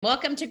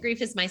Welcome to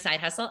Grief is My Side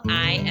Hustle.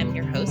 I am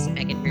your host,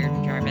 Megan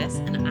Reardon Jarvis,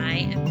 and I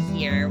am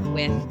here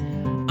with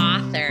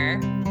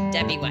author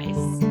Debbie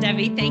Weiss.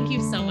 Debbie, thank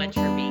you so much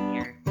for being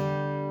here.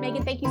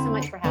 Megan, thank you so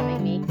much for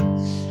having me.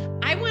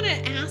 I want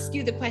to ask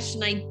you the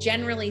question I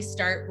generally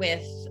start with,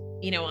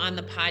 on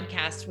the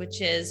podcast, which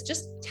is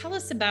just tell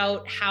us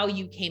about how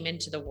you came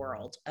into the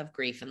world of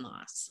grief and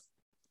loss.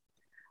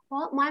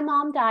 Well, my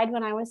mom died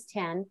when I was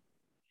 10.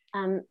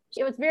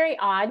 It was very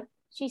odd.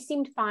 She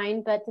seemed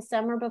fine, but the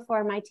summer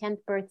before my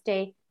 10th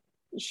birthday,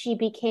 she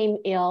became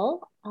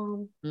ill.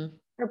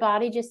 Her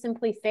body just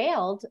simply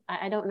failed.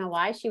 I don't know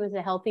why. She was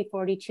a healthy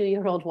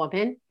 42-year-old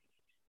woman.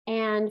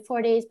 And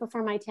 4 days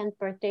before my 10th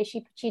birthday,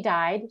 she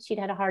died. She'd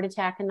had a heart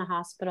attack in the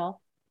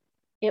hospital.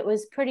 It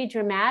was pretty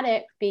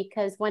dramatic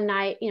because one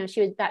night,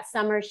 that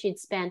summer she'd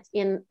spent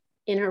in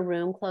her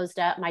room closed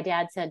up. My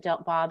dad said,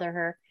 don't bother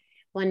her.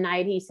 One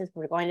night he says,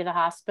 we're going to the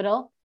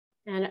hospital.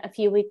 And a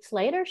few weeks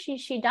later,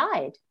 she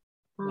died.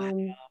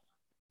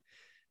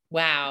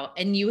 Wow.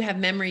 And you have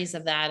memories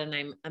of that. And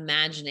I'm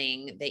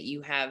imagining that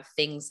you have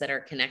things that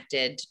are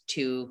connected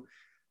to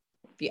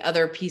the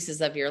other pieces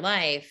of your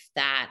life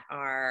that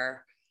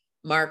are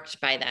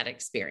marked by that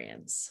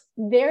experience.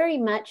 Very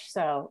much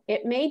so.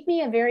 It made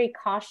me a very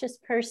cautious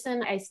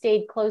person. I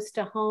stayed close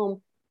to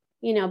home,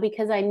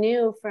 because I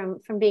knew from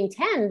being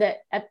 10 that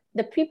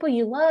the people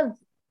you love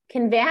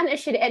can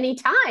vanish at any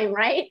time,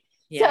 right?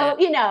 Yeah. So,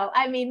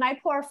 my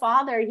poor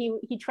father,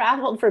 he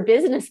traveled for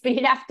business, but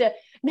he'd have to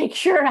make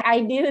sure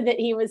I knew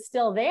that he was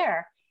still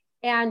there.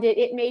 And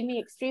it made me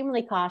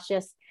extremely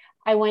cautious.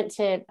 I went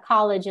to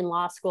college and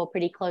law school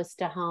pretty close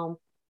to home,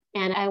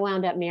 and I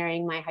wound up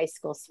marrying my high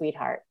school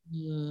sweetheart.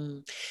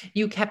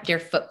 You kept your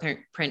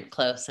footprint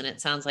close, and it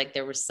sounds like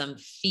there was some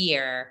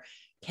fear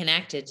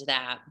connected to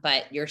that,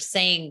 but you're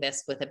saying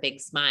this with a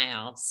big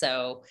smile.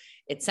 So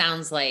it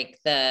sounds like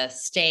the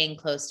staying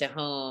close to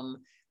home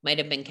might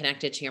have been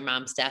connected to your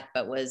mom's death,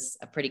 but was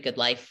a pretty good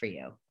life for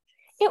you.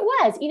 It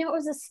was, it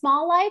was a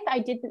small life. I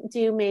didn't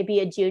do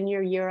maybe a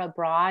junior year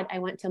abroad. I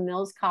went to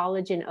Mills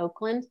College in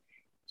Oakland,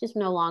 just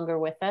no longer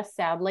with us,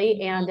 sadly,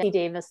 and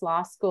Davis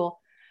Law School.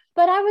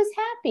 But I was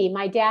happy.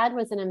 My dad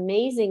was an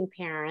amazing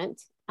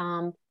parent.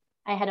 I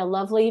had a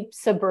lovely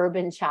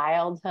suburban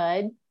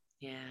childhood.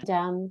 Yeah.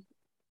 And,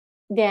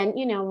 then,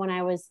 when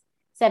I was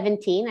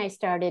 17, I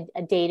started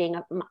dating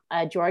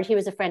George. He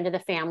was a friend of the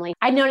family.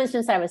 I'd known him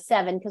since I was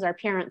 7 because our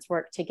parents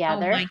worked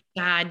together. Oh my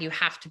God, you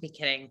have to be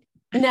kidding.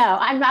 No,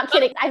 I'm not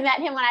kidding. I met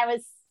him when I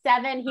was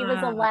 7. He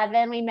was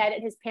 11. We met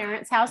at his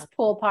parents' house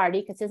pool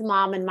party because his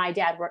mom and my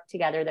dad worked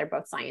together. They're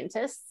both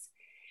scientists.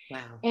 Wow.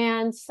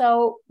 And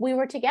so we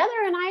were together,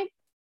 and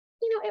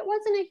it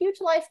wasn't a huge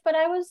life, but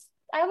I was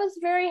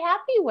very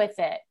happy with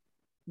it.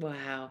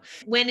 Wow.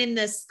 When in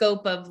the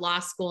scope of law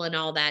school and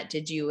all that,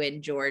 did you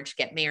and George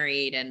get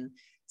married and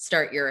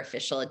start your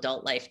official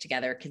adult life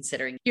together,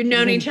 considering you've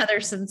known each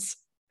other since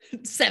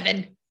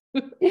 7?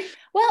 Well,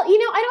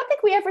 I don't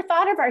think we ever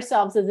thought of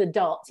ourselves as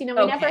adults. We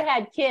never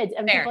had kids.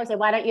 And people say,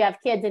 why don't you have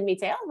kids? And we'd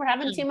say, oh, we're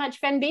having too much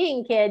fun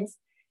being kids.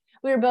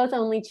 We were both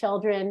only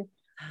children.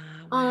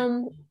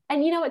 Wow.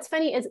 And what's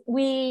funny is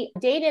we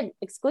dated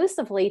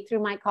exclusively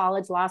through my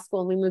college law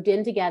school. And we moved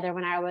in together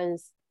when I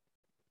was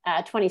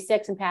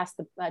 26 and passed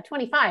the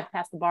 25,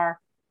 passed the bar,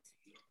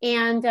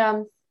 and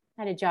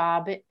had a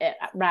job right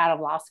out of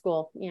law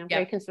school.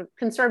 Very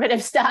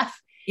conservative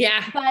stuff.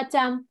 Yeah. But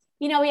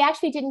we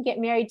actually didn't get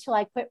married till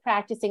I quit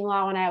practicing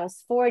law when I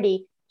was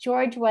 40.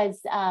 George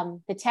was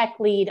the tech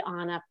lead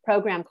on a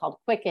program called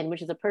Quicken,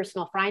 which is a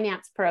personal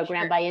finance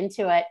program by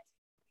Intuit.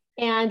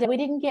 And we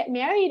didn't get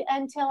married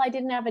until I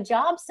didn't have a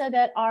job so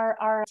that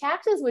our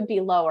taxes would be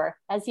lower.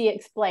 As he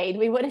explained,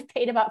 we would have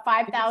paid about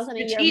 $5,000 a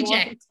year more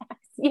in tax.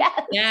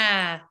 Yes.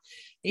 Yeah.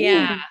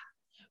 Yeah.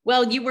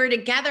 Well, you were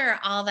together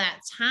all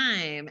that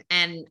time.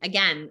 And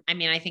again,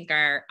 I think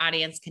our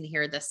audience can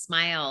hear the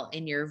smile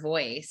in your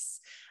voice.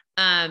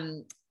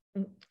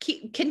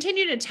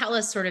 Continue to tell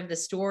us sort of the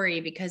story,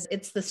 because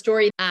it's the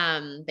story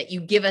that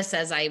you give us,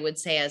 as I would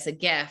say, as a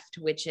gift,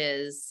 which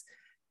is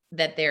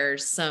that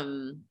there's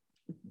some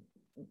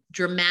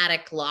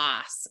dramatic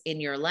loss in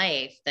your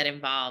life that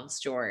involves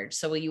George.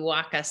 So will you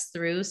walk us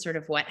through sort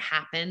of what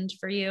happened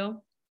for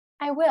you?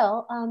 I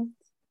will.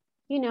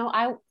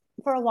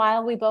 For a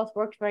while, we both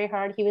worked very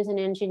hard. He was an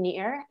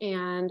engineer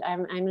and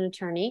I'm an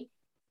attorney.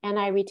 And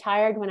I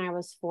retired when I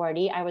was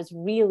 40. I was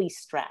really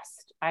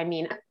stressed.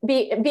 Being a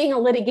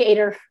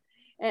litigator,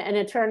 an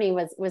attorney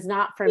was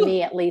not for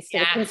me, at least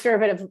at a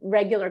conservative,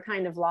 regular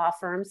kind of law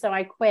firm. So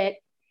I quit.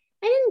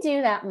 I didn't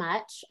do that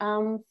much.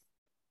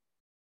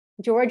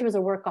 George was a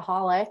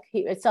workaholic.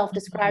 He was a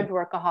self-described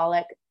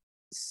workaholic.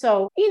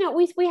 So,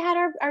 we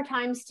had our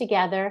times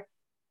together.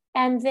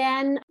 And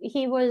then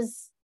he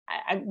was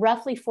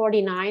roughly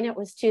 49. It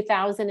was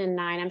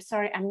 2009. I'm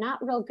sorry, I'm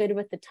not real good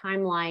with the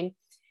timeline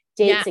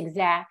dates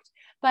exact.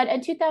 But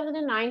in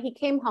 2009, he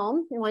came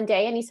home one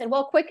day and he said,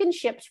 well, Quicken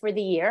shipped for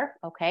the year.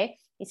 Okay.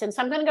 He said,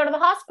 so I'm going to go to the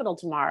hospital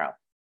tomorrow.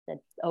 I said,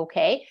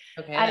 okay.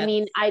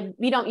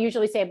 We don't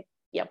usually say,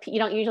 you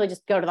don't usually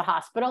just go to the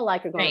hospital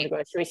like you're going to the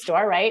grocery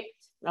store, right?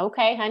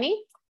 Okay,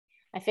 honey.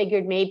 I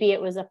figured maybe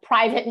it was a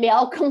private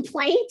mail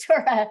complaint or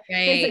a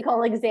Right.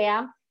 physical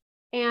exam.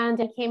 And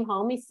I came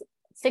home.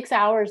 6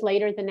 hours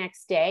later the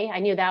next day. I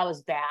knew that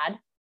was bad.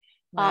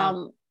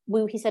 Wow.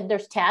 He said,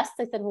 there's tests.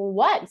 I said, well,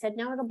 what? He said,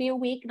 no, it'll be a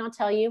week and I'll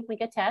tell you, we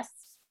get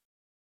tests.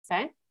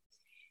 Okay.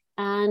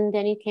 And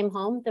then he came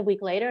home the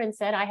week later and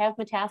said, I have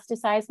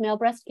metastasized male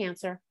breast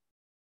cancer.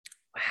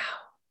 Wow.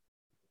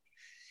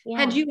 Yeah.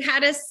 Had you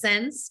had a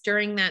sense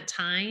during that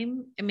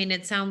time? I mean,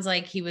 it sounds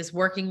like he was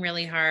working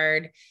really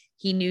hard.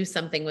 He knew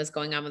something was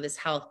going on with his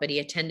health, but he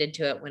attended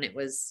to it when it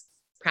was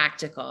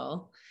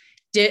practical.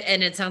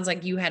 And it sounds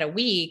like you had a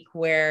week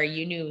where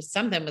you knew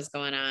something was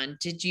going on.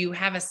 Did you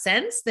have a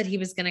sense that he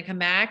was going to come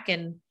back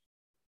and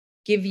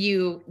give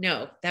you?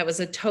 No, that was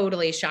a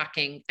totally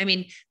shocking. I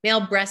mean, male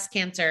breast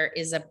cancer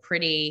is a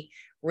pretty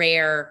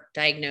rare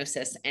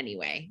diagnosis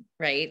anyway,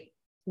 right?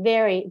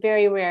 Very,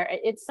 very rare.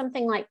 It's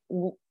something like,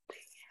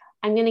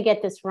 I'm going to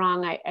get this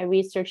wrong. I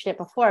researched it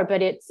before,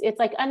 but it's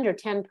like under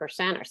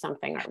 10% or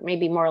something, or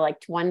maybe more like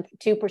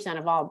 2%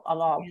 of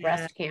all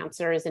breast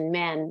cancer is in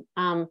men.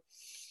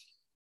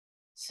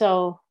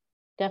 So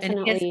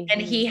definitely. And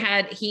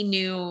he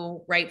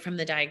knew right from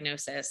the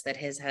diagnosis that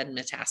his had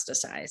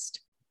metastasized.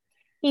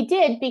 He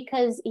did,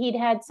 because he'd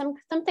had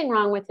something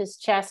wrong with his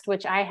chest,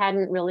 which I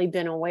hadn't really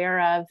been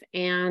aware of.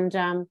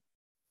 And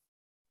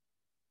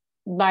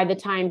by the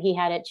time he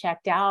had it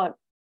checked out,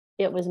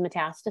 it was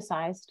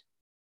metastasized.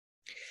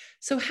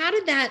 So how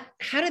did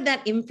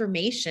that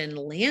information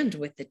land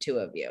with the two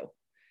of you?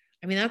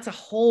 I mean, that's a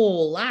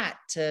whole lot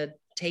to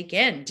take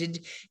in.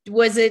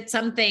 Was it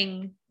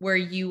something where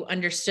you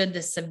understood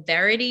the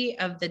severity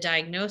of the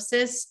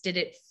diagnosis? Did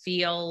it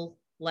feel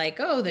like,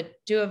 oh, the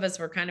two of us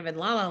were kind of in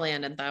la la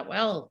land and thought,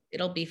 well,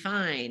 it'll be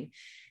fine?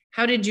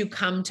 How did you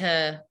come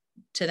to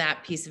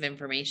that piece of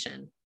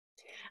information?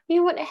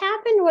 What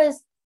happened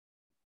was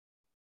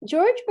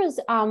George was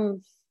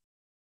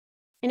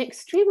an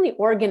extremely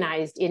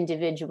organized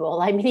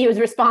individual. I mean, he was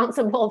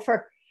responsible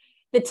for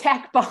the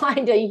tech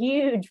behind a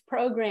huge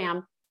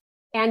program.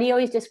 And he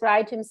always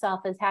described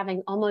himself as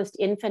having almost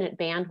infinite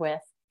bandwidth.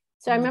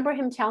 So I remember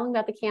him telling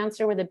about the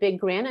cancer with a big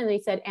grin. And he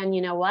said, and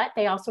you know what?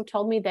 They also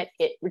told me that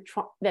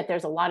that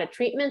there's a lot of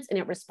treatments and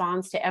it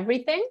responds to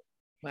everything.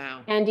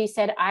 Wow. And he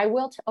said, I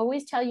will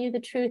always tell you the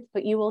truth,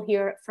 but you will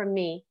hear it from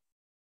me.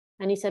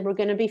 And he said, we're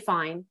going to be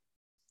fine.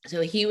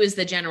 So he was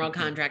the general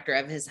contractor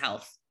of his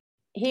health.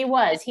 He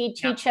was. He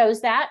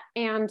chose that,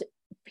 and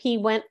he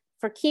went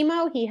for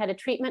chemo. He had a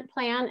treatment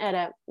plan at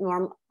a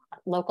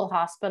local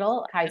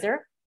hospital,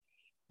 Kaiser,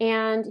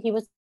 and he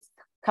was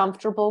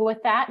comfortable with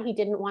that. He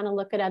didn't want to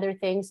look at other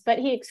things, but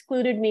he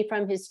excluded me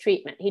from his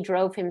treatment. He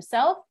drove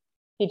himself.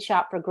 He'd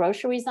shop for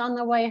groceries on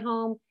the way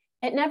home.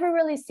 It never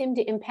really seemed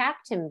to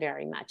impact him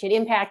very much. It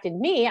impacted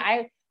me.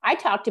 I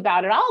talked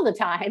about it all the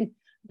time,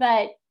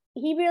 but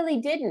he really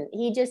didn't.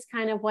 He just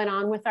kind of went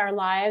on with our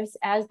lives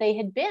as they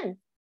had been.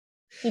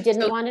 He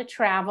didn't want to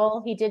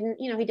travel. He didn't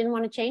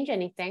want to change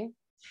anything.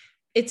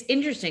 It's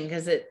interesting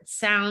because it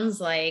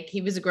sounds like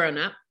he was a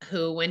grown-up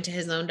who went to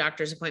his own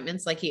doctor's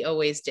appointments like he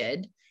always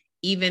did,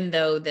 even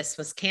though this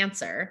was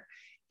cancer.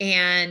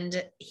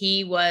 And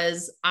he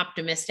was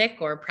optimistic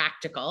or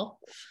practical,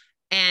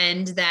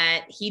 and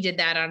that he did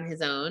that on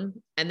his own.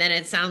 And then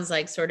it sounds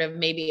like sort of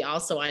maybe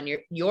also on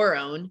your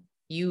own,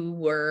 you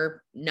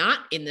were not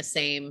in the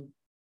same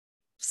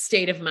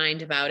state of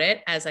mind about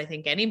it as I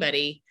think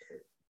anybody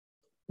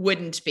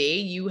wouldn't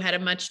be. You had a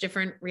much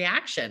different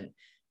reaction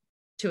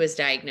to his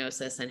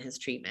diagnosis and his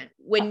treatment.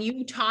 When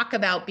you talk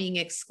about being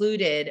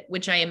excluded,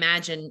 which I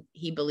imagine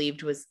he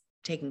believed was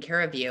taking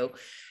care of you,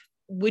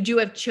 would you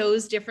have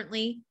chose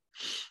differently?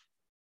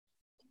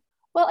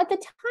 Well, at the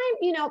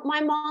time,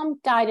 my mom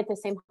died at the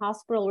same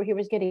hospital where he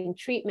was getting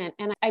treatment.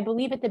 And I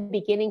believe at the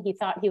beginning, he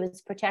thought he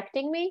was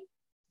protecting me.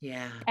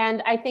 Yeah.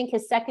 And I think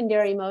his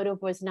secondary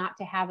motive was not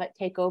to have it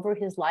take over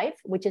his life,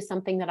 which is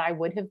something that I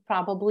would have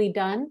probably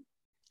done.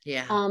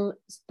 Yeah.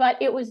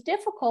 But it was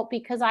difficult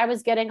because I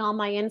was getting all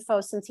my info,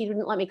 since he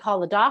didn't let me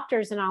call the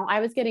doctors and all. I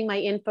was getting my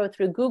info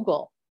through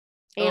Google,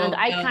 and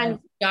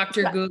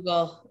Dr.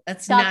 Google.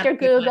 That's Dr.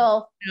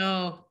 Google.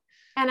 No.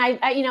 And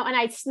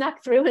I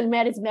snuck through and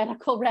met his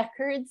medical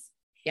records.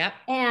 Yep.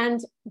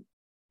 And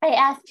I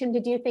asked him to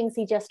do things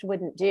he just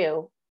wouldn't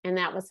do, and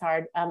that was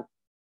hard.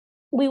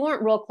 We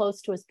weren't real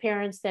close to his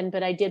parents then,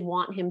 but I did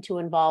want him to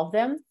involve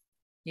them.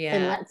 Yeah.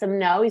 And let them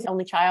know he's the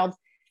only child.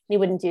 He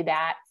wouldn't do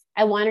that.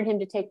 I wanted him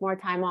to take more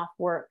time off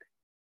work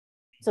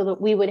so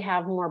that we would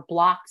have more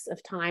blocks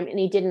of time, and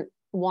he didn't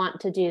want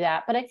to do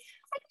that. But I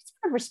just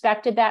sort of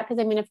respected that,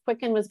 because if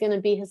Quicken was going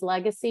to be his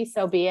legacy,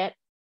 so be it.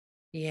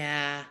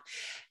 Yeah.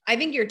 I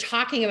think you're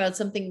talking about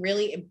something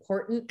really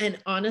important. And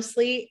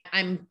honestly,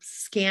 I'm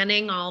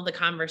scanning all the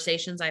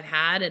conversations I've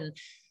had, and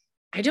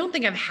I don't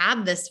think I've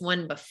had this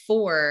one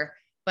before,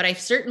 but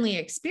I've certainly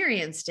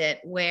experienced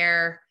it,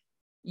 where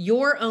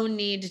your own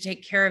need to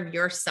take care of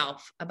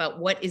yourself about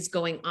what is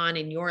going on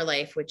in your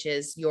life, which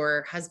is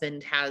your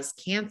husband has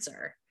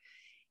cancer,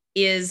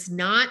 is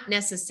not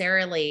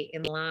necessarily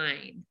in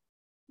line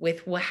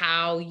with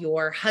how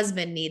your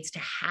husband needs to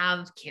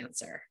have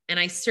cancer. And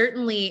I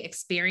certainly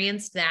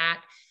experienced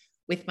that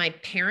with my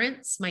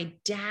parents. My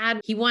dad,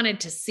 he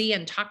wanted to see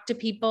and talk to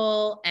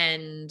people,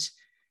 and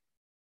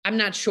I'm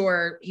not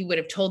sure he would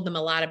have told them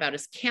a lot about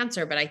his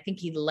cancer, but I think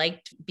he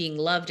liked being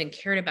loved and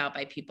cared about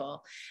by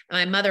people. And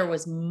my mother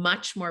was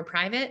much more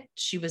private.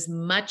 She was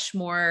much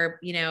more,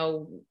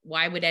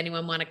 why would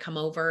anyone want to come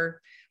over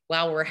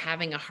while we're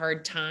having a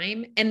hard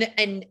time? And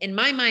in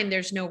my mind,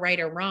 there's no right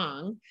or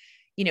wrong.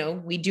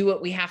 We do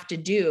what we have to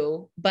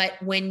do. But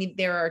when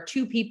there are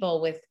two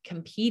people with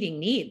competing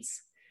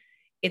needs,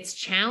 it's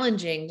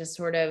challenging to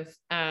sort of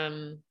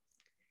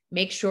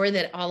make sure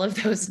that all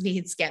of those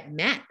needs get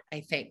met,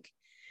 I think.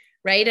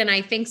 Right. And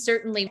I think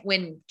certainly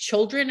when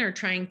children are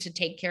trying to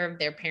take care of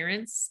their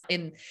parents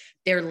in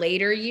their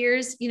later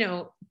years,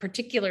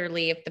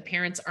 particularly if the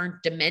parents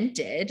aren't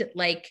demented,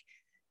 like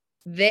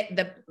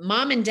the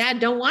mom and dad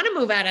don't want to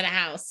move out of the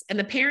house, and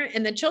the parent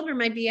and the children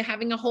might be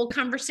having a whole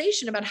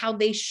conversation about how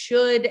they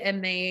should,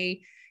 and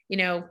they,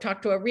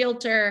 talk to a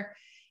realtor.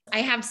 I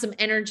have some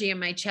energy in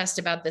my chest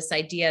about this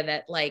idea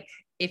that, like,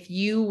 if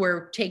you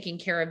were taking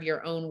care of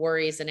your own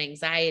worries and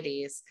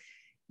anxieties,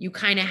 you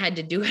kind of had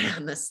to do it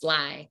on the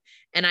sly.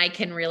 And I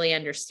can really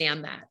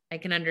understand that. I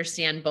can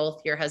understand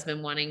both your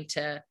husband wanting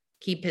to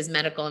keep his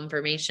medical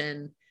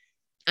information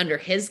under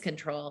his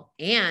control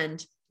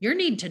and your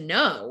need to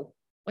know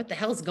what the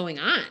hell's going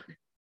on.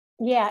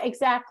 Yeah,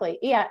 exactly.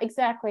 I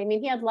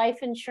mean, he had life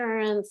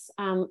insurance.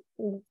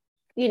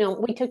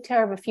 We took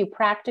care of a few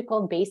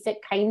practical,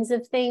 basic kinds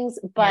of things,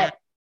 but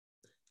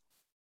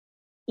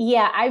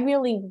I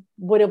really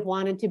would have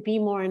wanted to be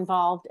more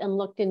involved and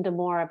looked into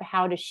more of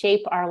how to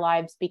shape our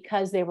lives,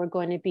 because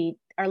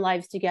our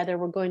lives together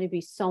were going to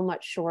be so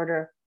much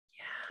shorter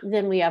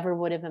than we ever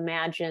would have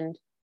imagined.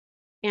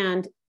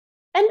 And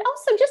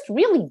also just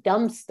really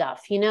dumb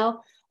stuff,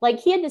 like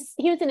he was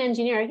an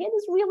engineer. He had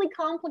this really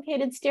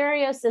complicated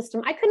stereo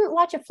system. I couldn't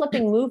watch a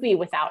flipping movie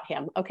without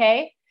him.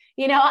 Okay.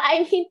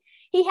 I mean,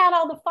 he had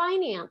all the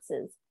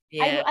finances.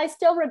 Yeah. I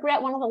still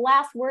regret one of the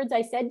last words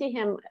I said to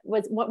him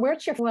was,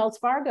 where's your Wells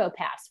Fargo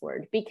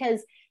password?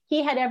 Because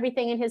he had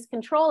everything in his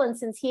control. And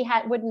since he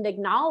wouldn't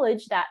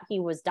acknowledge that he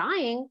was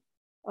dying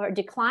or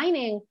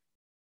declining,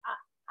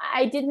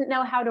 I didn't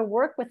know how to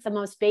work with the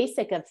most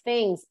basic of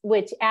things,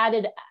 which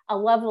added a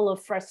level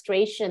of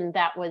frustration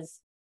that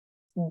was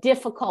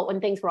difficult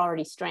when things were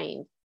already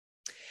strained.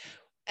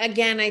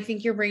 Again, I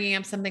think you're bringing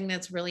up something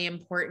that's really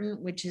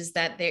important, which is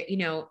that there,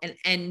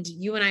 and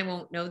you and I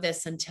won't know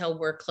this until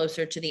we're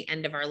closer to the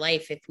end of our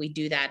life, if we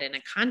do that in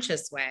a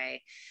conscious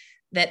way,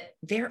 that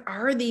there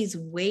are these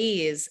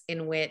ways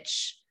in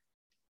which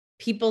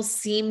people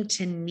seem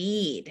to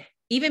need,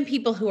 even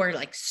people who are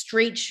like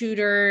straight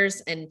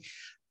shooters and,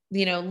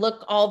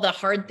 look all the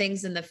hard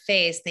things in the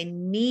face, they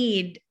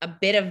need a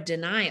bit of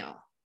denial.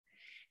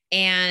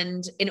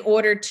 And in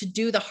order to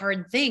do the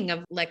hard thing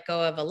of let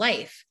go of a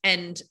life.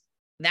 And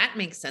that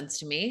makes sense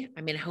to me.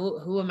 I mean,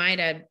 who am I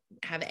to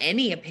have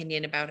any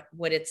opinion about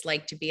what it's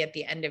like to be at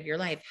the end of your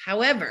life?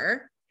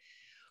 However,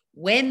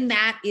 when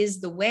that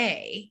is the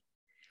way,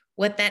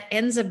 what that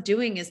ends up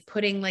doing is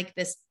putting like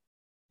this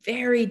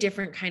very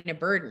different kind of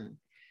burden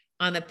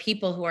on the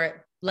people who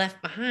are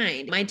left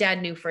behind. My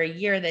dad knew for a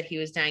year that he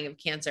was dying of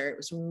cancer. It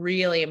was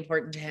really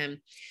important to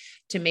him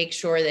to make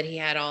sure that he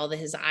had all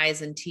his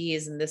I's and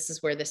T's, and this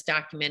is where this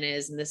document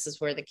is, and this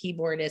is where the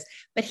keyboard is,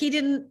 but he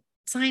didn't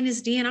sign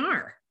his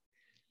DNR.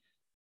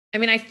 I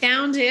mean, I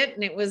found it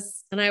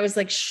and I was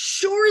like,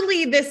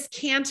 surely this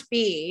can't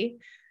be,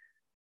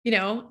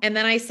 and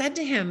then I said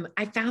to him,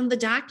 I found the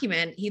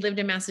document. He lived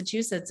in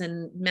Massachusetts,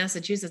 and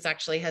Massachusetts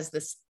actually has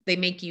this, they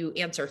make you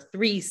answer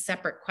 3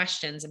 separate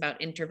questions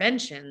about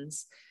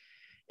interventions.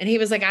 And he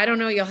was like, I don't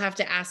know, you'll have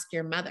to ask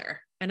your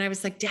mother. And I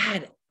was like,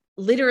 Dad,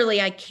 literally,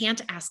 I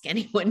can't ask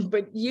anyone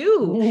but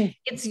you.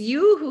 It's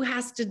you who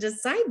has to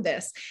decide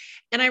this.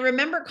 And I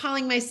remember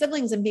calling my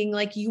siblings and being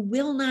like, you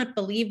will not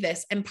believe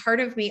this. And part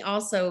of me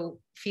also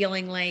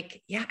feeling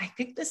like, yeah, I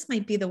think this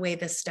might be the way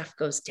this stuff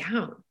goes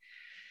down.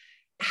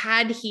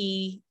 Had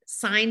he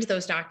signed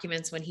those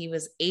documents when he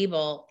was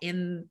able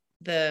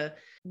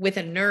with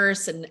a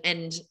nurse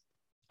and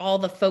all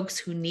the folks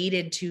who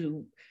needed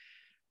to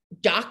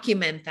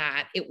document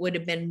that, it would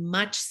have been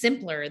much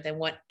simpler than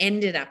what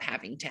ended up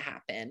having to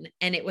happen.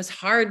 And it was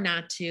hard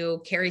not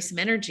to carry some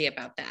energy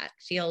about that,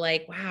 feel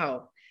like,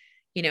 wow,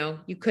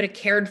 you could have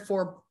cared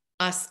for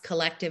us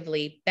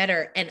collectively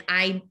better. And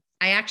I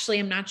actually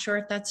am not sure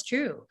if that's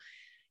true.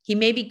 He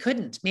maybe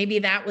couldn't, maybe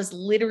that was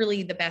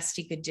literally the best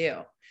he could do.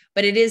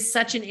 But it is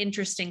such an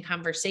interesting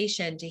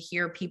conversation to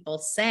hear people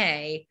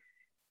say,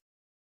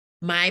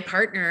 my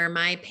partner,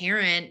 my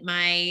parent,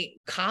 my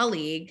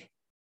colleague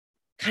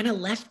kind of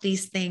left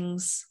these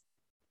things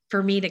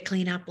for me to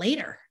clean up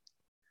later.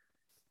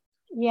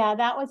 Yeah,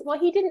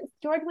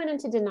 George went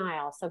into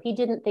denial. So he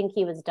didn't think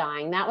he was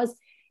dying.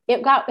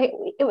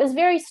 It was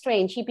very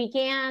strange. He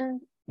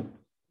began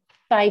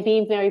by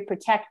being very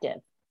protective,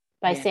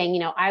 by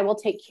saying, I will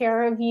take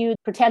care of you,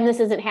 pretend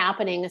this isn't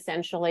happening,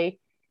 essentially,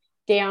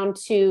 down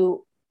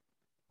to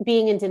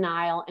being in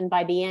denial. And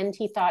by the end,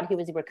 he thought he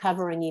was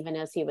recovering even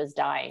as he was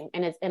dying.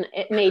 And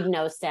it made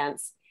no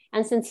sense.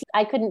 And since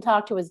I couldn't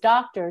talk to his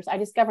doctors, I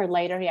discovered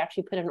later he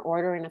actually put an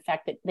order in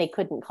effect that they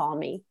couldn't call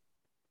me,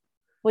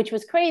 which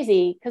was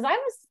crazy because I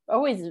was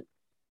always a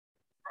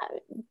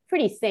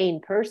pretty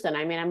sane person.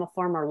 I mean, I'm a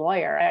former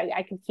lawyer.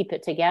 I could keep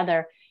it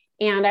together.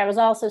 And I was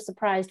also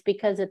surprised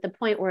because at the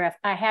point where if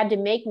I had to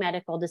make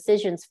medical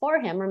decisions for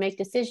him or make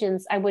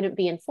decisions, I wouldn't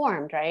be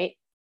informed, right?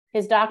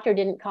 His doctor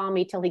didn't call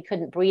me till he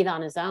couldn't breathe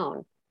on his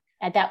own.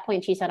 At that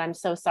point, she said, "I'm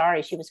so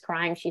sorry." She was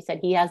crying. She said,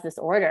 "He has this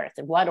order." I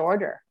said, "What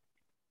order?"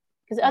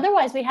 Because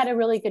otherwise we had a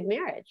really good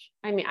marriage.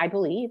 I mean, I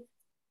believe.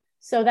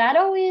 So that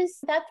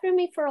threw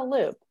me for a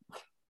loop.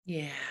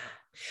 Yeah.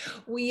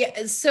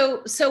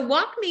 So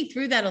walk me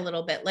through that a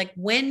little bit. Like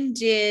when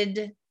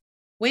did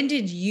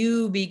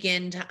you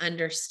begin to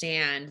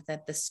understand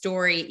that the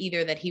story,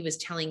 either that he was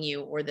telling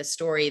you or the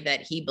story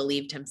that he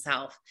believed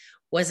himself,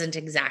 wasn't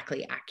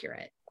exactly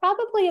accurate?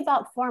 Probably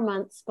about 4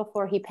 months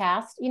before he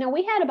passed.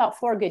 We had about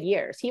 4 good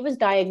years. He was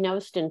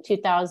diagnosed in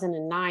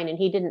 2009 and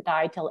he didn't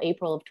die till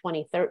April of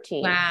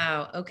 2013.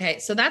 Wow. Okay.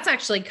 So that's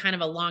actually kind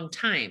of a long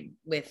time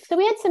So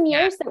we had some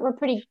years that were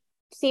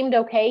seemed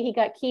okay. He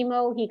got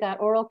chemo, he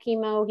got oral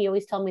chemo. He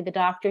always told me the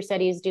doctor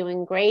said he's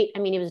doing great. I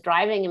mean, he was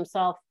driving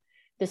himself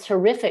this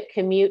horrific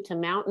commute to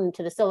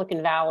the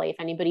Silicon Valley. If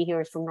anybody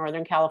here is from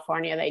Northern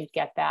California, they'd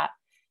get that.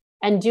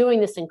 And doing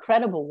this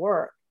incredible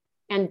work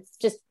and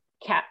just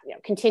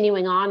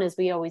continuing on as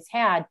we always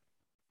had.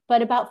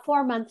 But about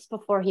 4 months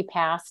before he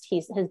passed,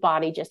 his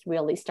body just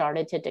really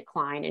started to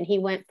decline. And he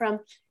went from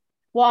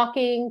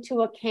walking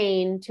to a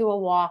cane to a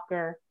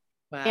walker.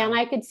 Wow. And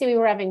I could see we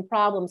were having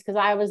problems because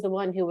I was the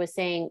one who was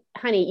saying,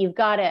 "Honey, you've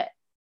got to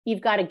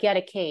get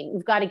a cane.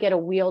 We've got to get a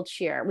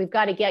wheelchair. We've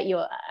got to get you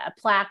a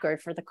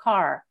placard for the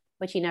car,"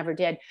 which he never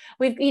did.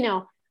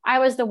 I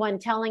was the one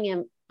telling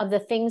him of the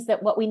things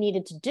what we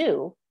needed to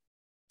do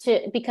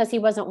because he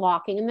wasn't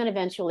walking. And then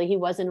eventually he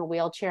was in a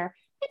wheelchair.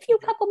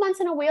 A couple months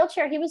in a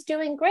wheelchair, he was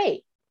doing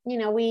great.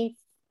 We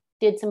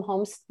did some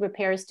home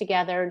repairs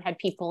together and had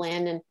people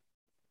in, and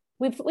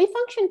we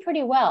functioned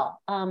pretty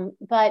well.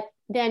 But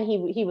then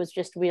he was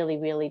just really,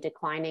 really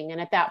declining. And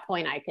at that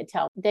point, I could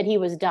tell that he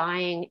was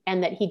dying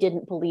and that he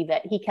didn't believe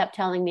it. He kept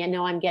telling me,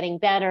 "No, I'm getting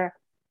better."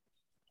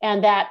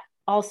 And that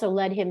also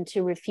led him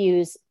to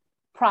refuse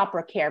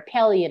proper care,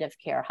 palliative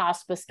care,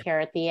 hospice care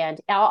at the end,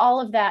 all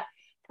of that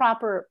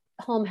proper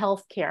home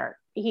health care.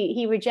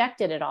 He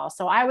rejected it all.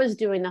 So I was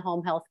doing the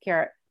home health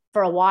care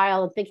for a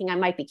while and thinking I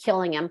might be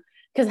killing him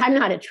because I'm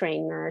not a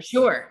trained nurse.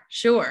 Sure.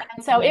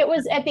 And so it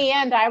was at the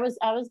end, I was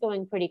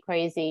going pretty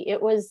crazy.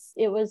 It was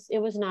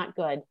not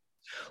good.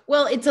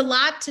 Well, it's a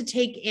lot to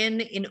take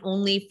in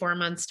only 4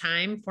 months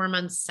time. 4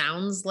 months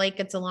sounds like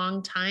it's a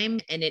long time,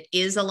 and it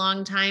is a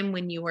long time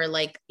when you are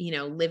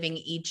living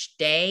each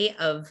day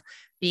of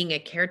being a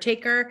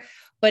caretaker.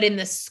 But in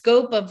the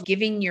scope of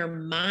giving your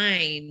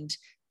mind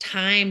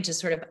time to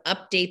sort of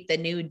update the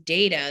new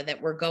data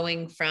that we're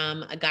going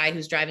from a guy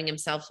who's driving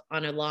himself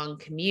on a long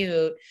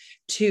commute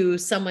to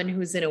someone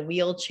who's in a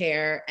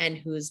wheelchair and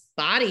whose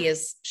body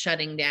is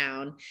shutting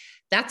down,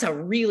 that's a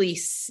really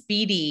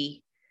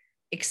speedy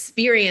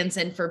experience.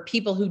 And for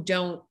people who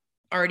don't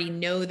already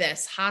know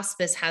this,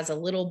 hospice has a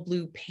little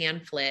blue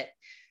pamphlet.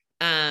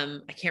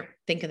 I can't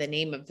think of the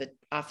name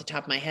off the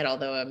top of my head,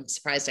 although I'm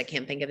surprised I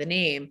can't think of the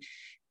name.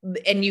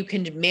 And you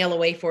can mail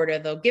away for it or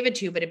they'll give it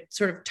to you, but it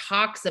sort of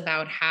talks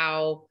about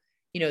how,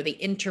 the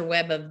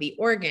interweb of the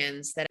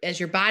organs, that as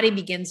your body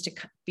begins to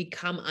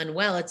become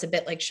unwell, it's a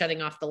bit like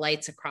shutting off the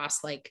lights across,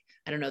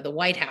 the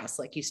White House,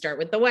 like you start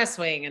with the West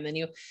Wing and then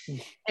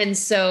and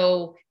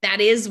so that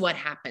is what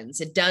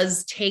happens. It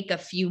does take a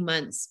few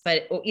months,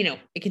 but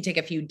it can take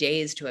a few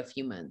days to a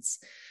few months,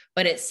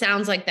 but it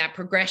sounds like that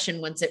progression,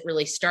 once it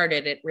really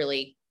started, it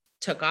really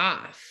took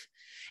off.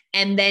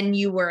 And then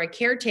you were a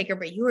caretaker,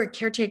 but you were a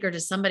caretaker to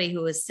somebody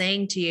who was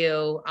saying to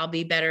you, "I'll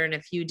be better in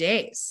a few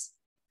days."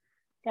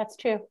 That's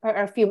true. Or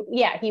a few,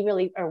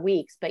 or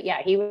weeks, but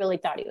he really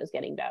thought he was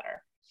getting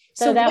better.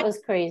 So that was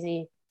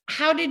crazy.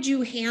 How did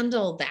you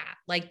handle that?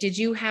 Like, did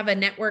you have a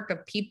network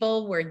of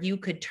people where you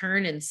could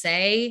turn and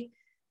say,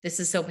 "This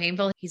is so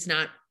painful, he's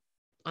not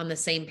on the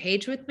same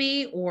page with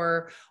me"?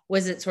 Or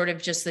was it sort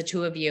of just the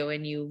two of you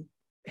and you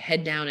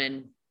head down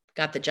and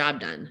got the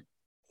job done?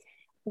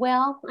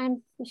 Well,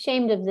 I'm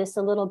ashamed of this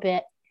a little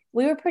bit.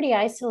 We were pretty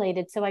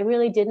isolated, so I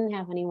really didn't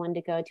have anyone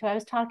to go to. I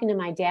was talking to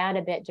my dad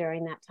a bit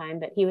during that time,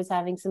 but he was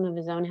having some of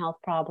his own health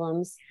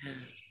problems.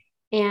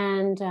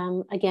 And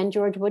again,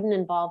 George wouldn't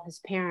involve his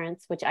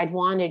parents, which I'd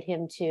wanted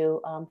him to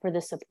for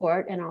the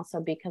support, and also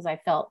because I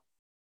felt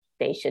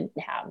they should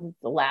have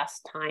the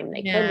last time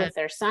they could with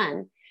their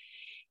son.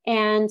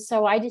 And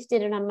so I just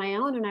did it on my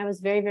own, and I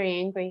was very, very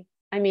angry.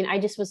 I mean, I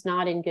just was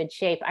not in good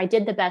shape. I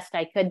did the best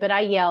I could, but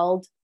I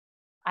yelled.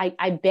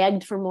 I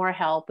begged for more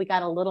help. We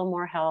got a little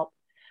more help.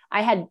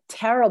 I had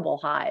terrible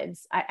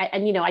hives.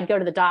 I'd go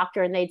to the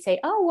doctor and they'd say,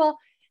 "Oh, well,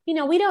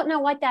 we don't know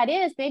what that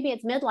is. Maybe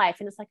it's midlife.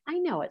 And it's like, I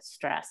know it's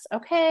stress.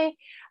 Okay.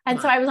 And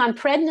so I was on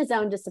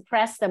prednisone to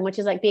suppress them, which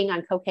is like being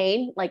on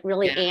cocaine, like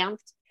really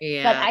amped.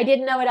 But I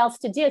didn't know what else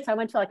to do. So I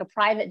went to like a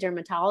private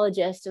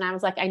dermatologist and I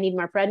was like, I need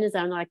more prednisone.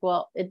 They're like,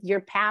 well,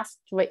 you're past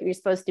what you're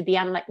supposed to be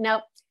on. I'm like,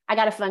 nope, I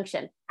got to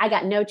function. I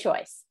got no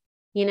choice.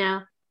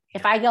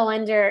 If I go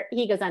under,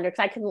 he goes under,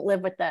 because I couldn't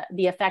live with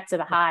the effects of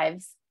the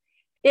hives.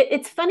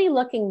 It's funny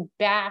looking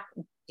back,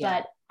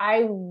 but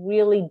I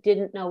really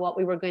didn't know what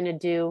we were going to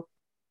do.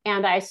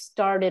 And I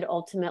started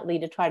ultimately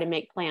to try to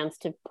make plans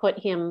to put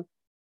him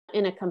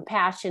in a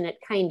compassionate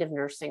kind of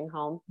nursing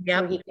home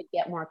where he could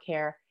get more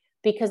care,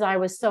 because I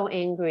was so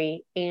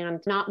angry and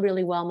not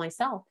really well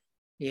myself.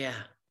 Yeah.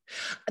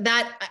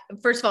 That,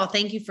 first of all,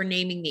 thank you for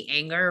naming the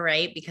anger,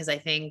 right? Because I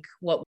think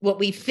what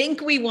we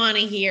think we want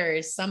to hear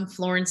is some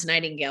Florence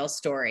Nightingale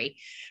story,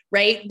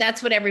 right?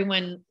 That's what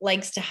everyone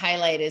likes to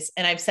highlight is,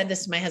 and I've said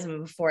this to my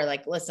husband before,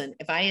 like, listen,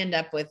 if I end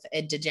up with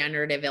a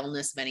degenerative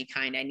illness of any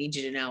kind, I need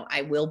you to know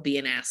I will be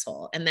an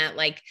asshole. And that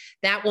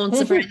won't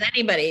surprise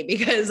anybody,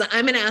 because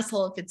I'm an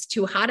asshole if it's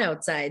too hot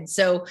outside.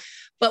 So,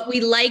 but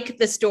we like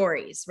the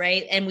stories,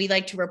 right? And we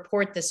like to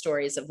report the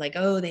stories of like,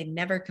 oh, they've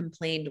never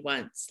complained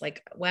once.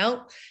 Like,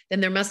 well, then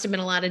there must have been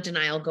a lot of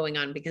denial going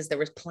on, because there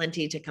was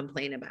plenty to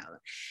complain about.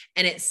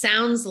 And it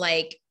sounds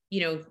like,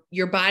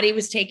 your body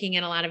was taking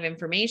in a lot of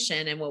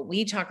information. And what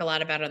we talk a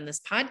lot about on this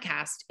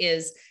podcast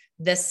is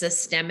the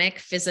systemic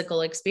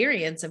physical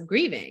experience of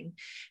grieving.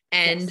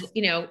 And,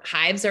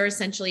 hives are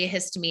essentially a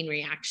histamine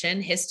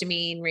reaction.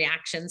 Histamine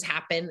reactions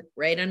happen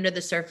right under the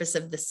surface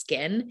of the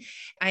skin.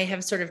 I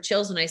have sort of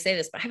chills when I say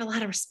this, but I have a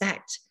lot of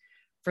respect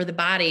for the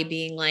body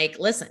being like,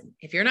 listen,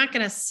 if you're not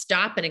going to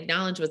stop and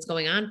acknowledge what's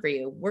going on for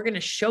you, we're going to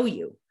show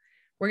you.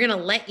 We're going to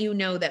let you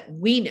know that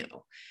we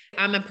know.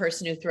 I'm a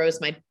person who throws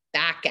my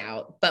back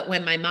out. But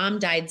when my mom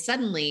died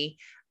suddenly,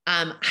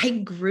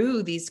 I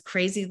grew these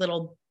crazy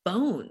little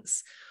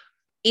bones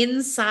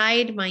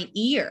inside my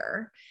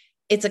ear.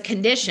 It's a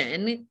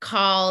condition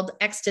called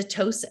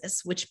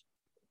exostosis, which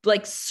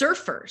like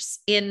surfers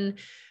in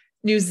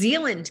New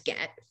Zealand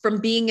get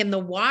from being in the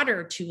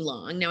water too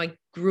long. Now I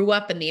grew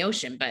up in the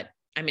ocean, but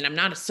I mean, I'm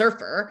not a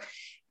surfer.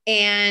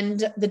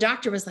 And the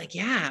doctor was like,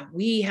 yeah,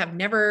 we have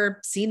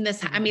never seen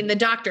this. I mean, the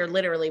doctor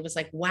literally was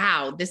like,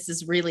 wow, this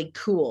is really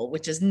cool,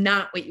 which is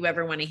not what you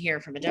ever want to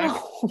hear from a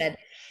doctor. No. Said,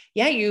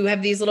 yeah, you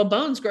have these little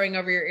bones growing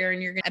over your ear,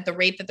 and you're at the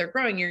rate that they're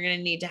growing, you're going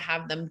to need to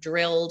have them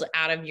drilled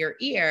out of your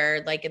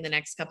ear, like in the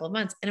next couple of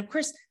months. And of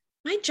course,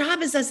 my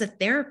job is as a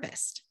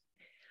therapist.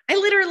 I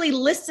literally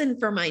listen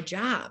for my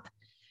job.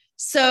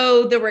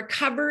 So the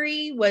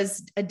recovery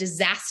was a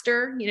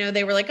disaster.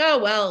 They were like, oh,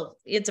 well,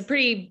 it's a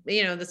pretty,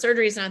 the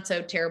surgery is not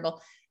so terrible.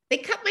 They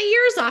cut my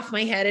ears off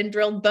my head and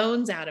drilled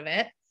bones out of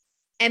it.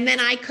 And then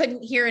I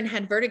couldn't hear and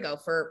had vertigo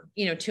for,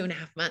 2.5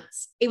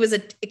 months. It was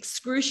an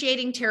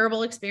excruciating,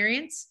 terrible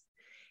experience.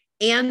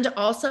 And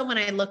also when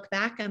I look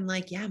back, I'm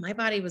like, yeah, my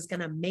body was going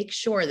to make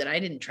sure that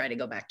I didn't try to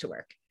go back to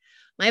work.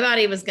 My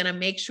body was going to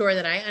make sure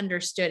that I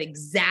understood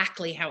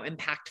exactly how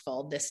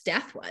impactful this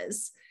death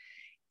was.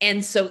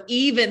 And so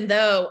even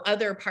though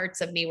other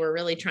parts of me were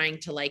really trying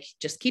to like,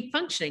 just keep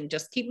functioning,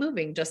 just keep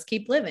moving, just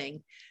keep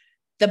living,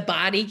 the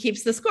body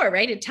keeps the score,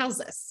 right? It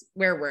tells us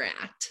where we're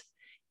at.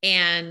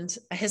 And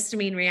a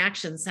histamine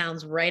reaction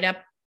sounds right up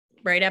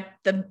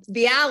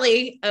the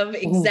alley of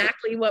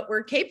exactly what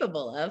we're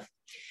capable of.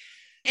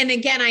 And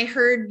again, I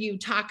heard you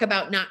talk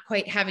about not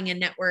quite having a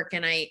network.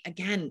 And I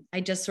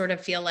just sort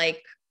of feel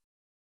like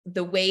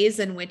the ways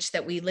in which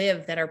that we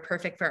live that are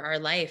perfect for our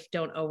life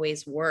don't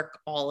always work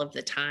all of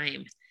the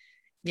time.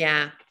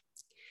 Yeah.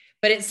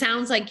 But it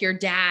sounds like your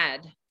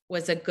dad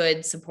was a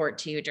good support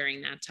to you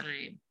during that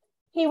time.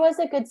 He was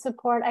a good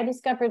support. I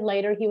discovered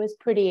later he was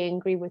pretty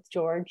angry with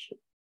George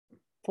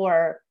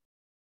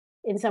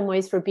in some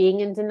ways for being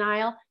in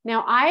denial.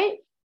 Now I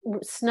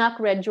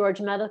read George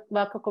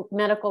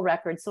medical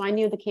records. So I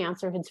knew the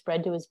cancer had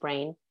spread to his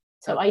brain.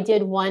 So I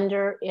did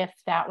wonder if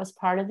that was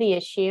part of the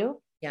issue.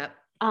 Yep.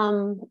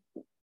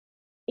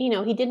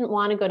 He didn't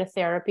want to go to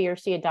therapy or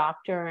see a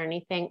doctor or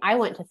anything. I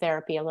went to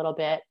therapy a little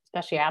bit,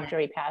 especially after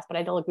he passed, but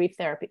I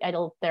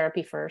did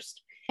therapy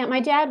first. And my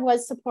dad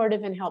was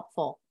supportive and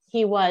helpful.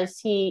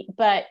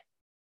 But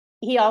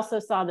he also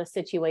saw the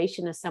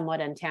situation as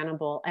somewhat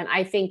untenable. And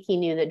I think he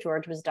knew that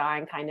George was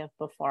dying kind of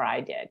before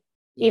I did,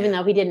 even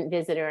though he didn't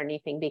visit or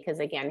anything, because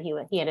again,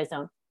 he had his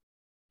own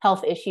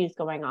health issues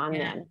going on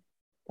then.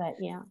 But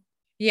yeah.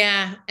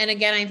 Yeah. And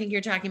again, I think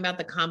you're talking about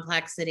the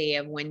complexity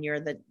of when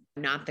you're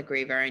not the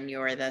griever and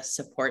you're the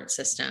support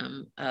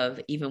system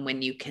of even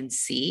when you can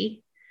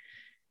see,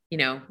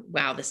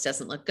 wow, this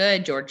doesn't look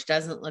good. George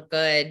doesn't look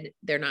good.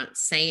 They're not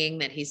saying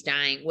that he's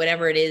dying,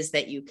 whatever it is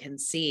that you can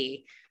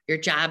see, your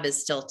job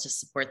is still to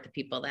support the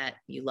people that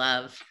you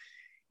love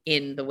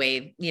in the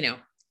way,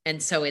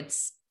 and so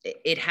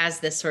it has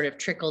this sort of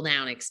trickle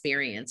down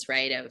experience,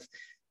 right?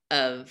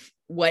 Of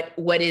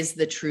what is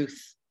the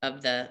truth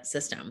of the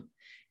system.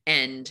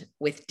 And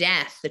with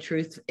death, the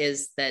truth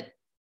is that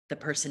the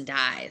person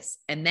dies.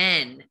 And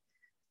then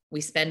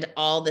we spend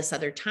all this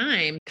other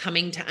time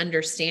coming to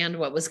understand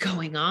what was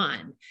going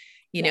on.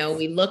 You know,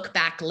 we look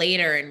back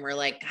later and we're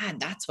like, God,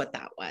 that's what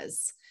that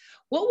was.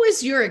 What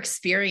was your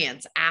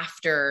experience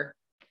after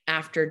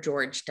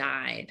George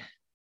died?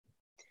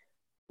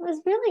 It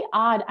was really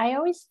odd. I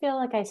always feel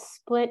like I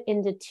split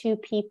into two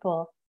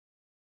people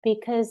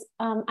because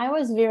I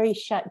was very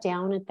shut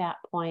down at that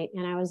point,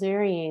 and I was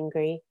very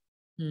angry,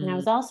 and I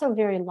was also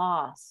very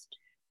lost.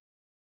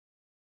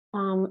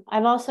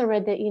 I've also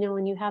read that,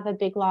 when you have a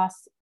big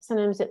loss,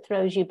 sometimes it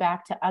throws you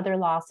back to other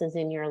losses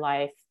in your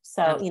life.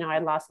 So, I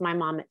lost my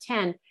mom at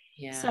 10.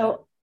 Yeah.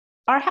 So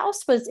our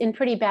house was in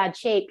pretty bad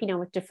shape,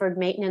 with deferred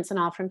maintenance and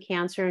all from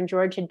cancer. And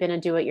George had been a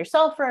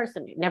do-it-yourselfer,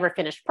 so never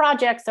finished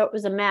projects. So it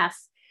was a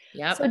mess.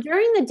 Yep. So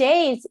during the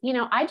days,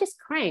 I just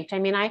cranked. I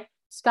mean, I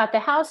just got the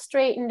house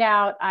straightened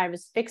out. I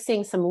was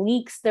fixing some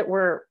leaks that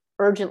were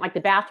urgent, like the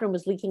bathroom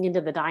was leaking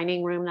into the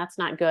dining room. That's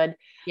not good.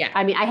 Yeah.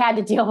 I mean, I had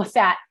to deal with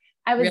that.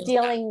 I was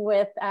dealing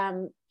with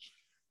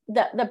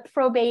the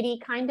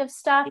probate kind of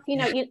stuff.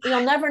 You'll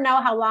never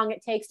know how long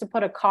it takes to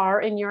put a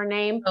car in your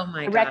name. Oh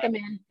my God. I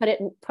recommend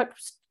put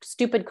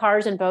stupid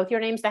cars in both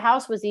your names. The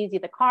house was easy.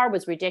 The car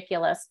was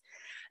ridiculous.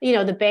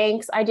 The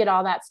banks, I did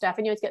all that stuff.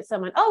 And you always get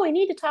someone, oh, we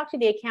need to talk to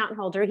the account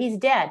holder. He's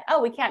dead.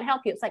 Oh, we can't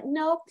help you. It's like,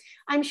 no,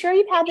 I'm sure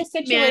you've had this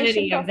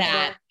situation of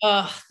that.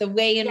 Oh, the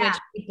way in which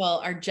people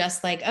are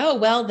just like, oh,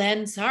 well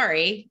then,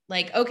 sorry.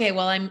 Like, okay,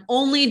 well, I'm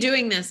only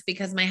doing this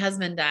because my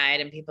husband died.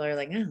 And people are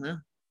like, oh,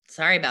 well,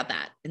 sorry about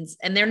that.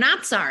 And they're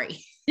not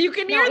sorry. You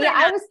can hear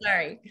that. I was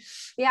sorry.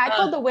 Yeah. I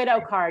pulled the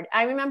widow card.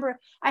 I remember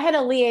I had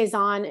a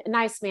liaison, a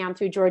nice man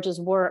through George's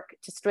work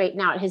to straighten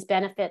out his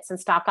benefits and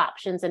stock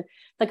options. And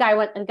the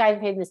guy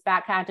paid this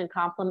backhanded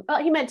compliment.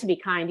 Well, he meant to be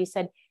kind. He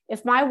said,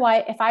 if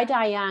I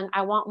die young,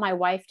 I want my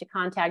wife to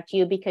contact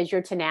you because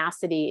your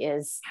tenacity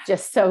is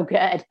just so good.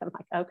 I'm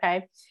like,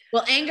 okay.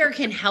 Well, anger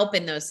can help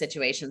in those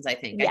situations. I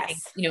think, yes.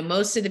 I think,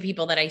 most of the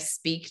people that I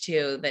speak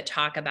to that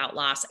talk about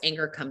loss,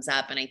 anger comes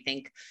up. And I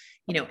think,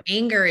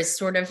 anger is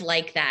sort of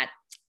like that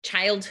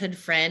childhood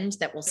friend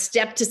that will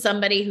step to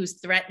somebody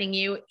who's threatening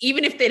you,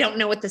 even if they don't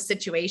know what the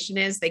situation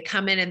is. They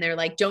come in and they're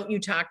like, don't you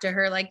talk to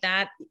her like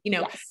that,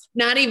 yes.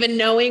 Not even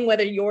knowing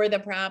whether you're the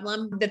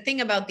problem. The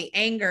thing about the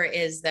anger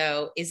is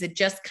it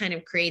just kind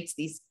of creates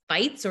these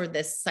fights or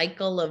this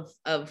cycle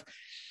of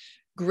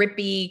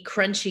grippy,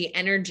 crunchy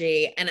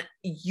energy. And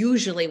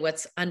usually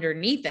what's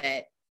underneath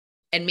it,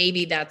 and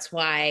maybe that's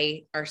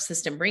why our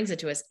system brings it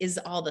to us, is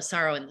all the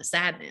sorrow and the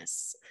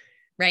sadness.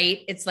 Right?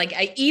 It's like,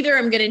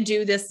 I'm going to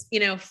do this,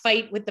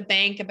 fight with the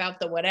bank about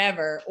the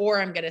whatever,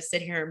 or I'm going to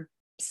sit here and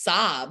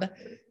sob.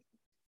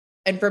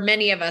 And for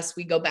many of us,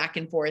 we go back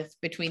and forth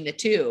between the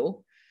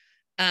two.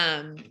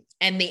 And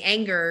the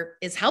anger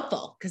is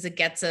helpful because it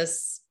gets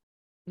us,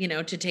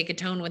 to take a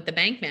tone with the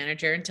bank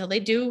manager until they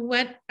do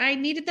what I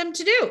needed them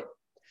to do.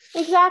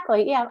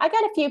 Exactly. Yeah. I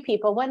got a few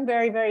people, one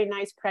very, very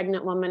nice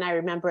pregnant woman I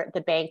remember at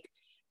the bank.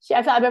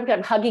 I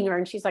remember hugging her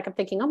and she's like, I'm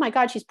thinking, oh my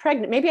God, she's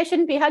pregnant. Maybe I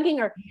shouldn't be hugging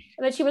her.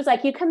 But she was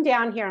like, you come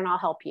down here and I'll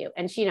help you.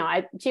 And she,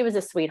 she was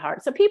a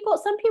sweetheart. So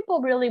some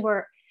people really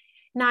were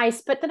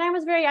nice, but then I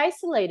was very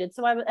isolated.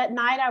 So at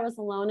night I was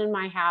alone in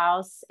my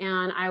house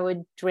and I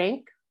would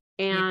drink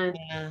and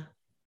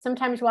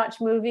sometimes watch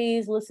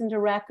movies, listen to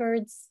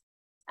records.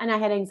 And I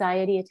had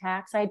anxiety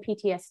attacks. I had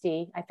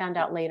PTSD. I found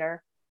out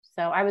later.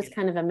 So I was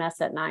kind of a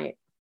mess at night.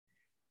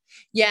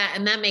 Yeah.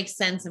 And that makes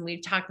sense. And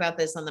we've talked about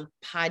this on the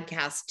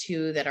podcast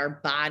too, that our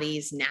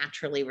bodies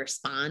naturally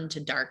respond to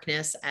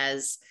darkness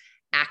as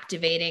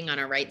activating on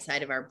our right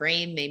side of our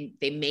brain.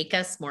 They make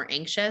us more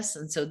anxious.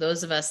 And so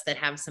those of us that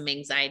have some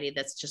anxiety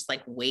that's just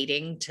like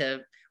waiting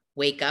to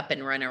wake up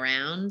and run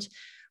around,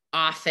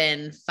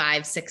 often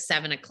 5, 6,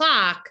 7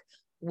 o'clock,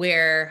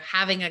 we're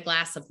having a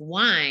glass of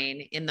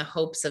wine in the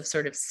hopes of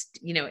sort of,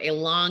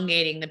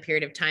 elongating the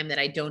period of time that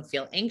I don't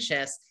feel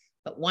anxious.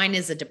 But wine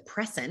is a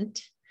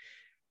depressant.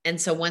 And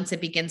so once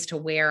it begins to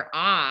wear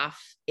off,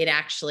 it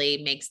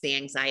actually makes the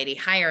anxiety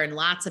higher. And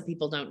lots of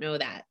people don't know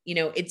that.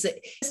 It's a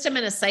system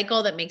and a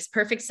cycle that makes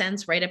perfect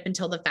sense right up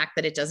until the fact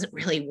that it doesn't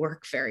really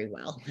work very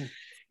well.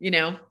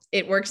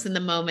 It works in the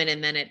moment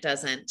and then it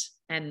doesn't.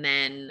 And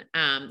then,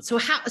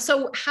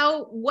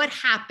 what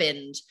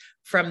happened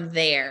from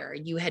there?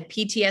 You had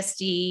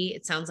PTSD.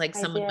 It sounds like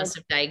someone must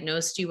have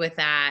diagnosed you with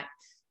that.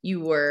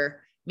 You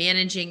were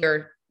managing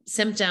your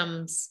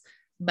symptoms.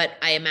 But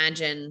I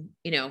imagine,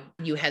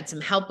 you had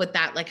some help with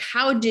that. Like,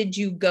 how did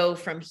you go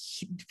from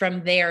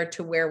there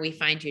to where we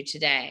find you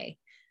today?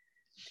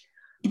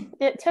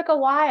 It took a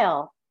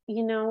while,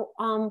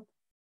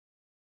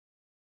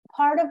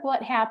 part of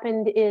what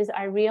happened is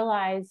I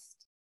realized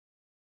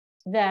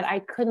that I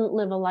couldn't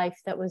live a life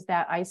that was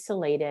that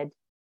isolated.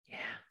 Yeah.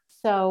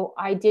 So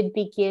I did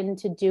begin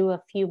to do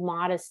a few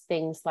modest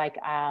things like,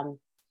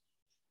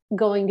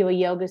 going to a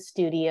yoga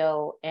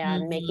studio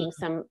and making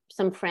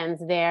some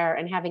friends there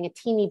and having a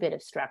teeny bit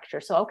of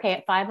structure. So, okay,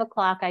 at 5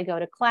 o'clock, I go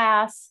to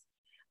class.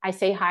 I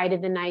say hi to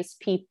the nice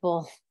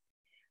people.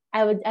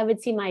 I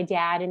would see my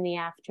dad in the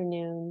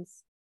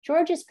afternoons.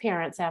 George's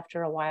parents,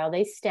 after a while,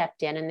 they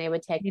stepped in and they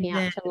would take me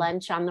out to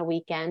lunch on the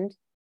weekend.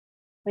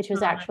 which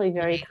was Oh, actually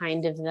very nice.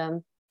 kind of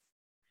them.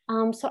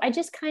 So I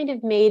just kind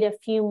of made a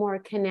few more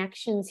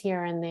connections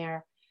here and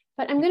there.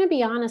 But I'm going to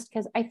be honest,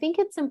 because I think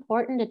it's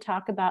important to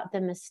talk about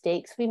the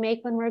mistakes we make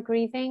when we're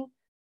grieving.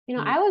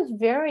 Mm. I was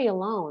very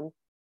alone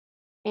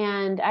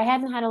and I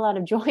hadn't had a lot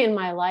of joy in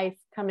my life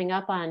coming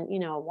up on,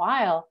 a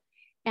while.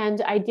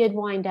 And I did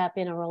wind up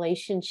in a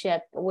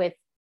relationship with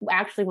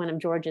actually one of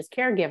George's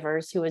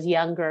caregivers who was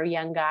younger,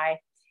 young guy.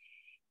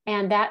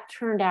 And that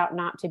turned out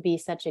not to be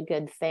such a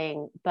good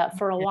thing. But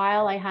for a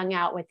while, I hung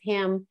out with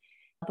him.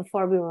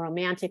 Before we were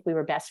romantic, we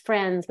were best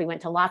friends. We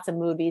went to lots of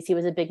movies. He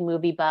was a big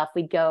movie buff.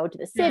 We'd go to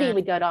the city, Yeah.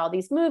 we'd go to all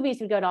these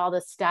movies, we'd go to all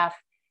this stuff.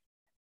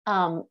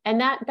 And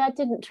that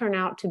didn't turn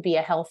out to be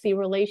a healthy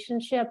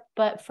relationship.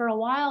 But for a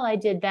while, I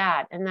did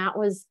that. And that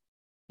was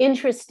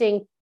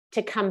interesting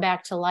to come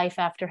back to life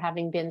after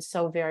having been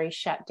so very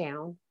shut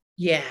down.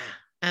 Yeah,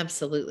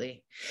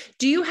 absolutely.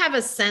 Do you have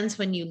a sense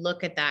when you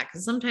look at that?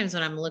 Because sometimes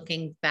when I'm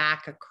looking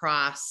back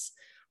across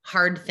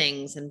hard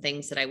things and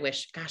things that I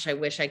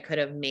wish I could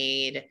have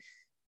made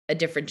a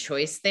different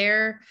choice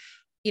there.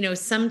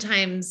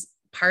 Sometimes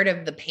part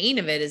of the pain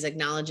of it is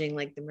acknowledging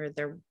like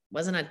there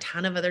wasn't a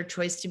ton of other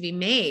choice to be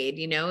made.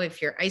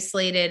 If you're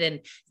isolated and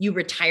you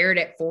retired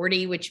at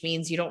 40, which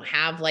means you don't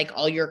have like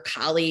all your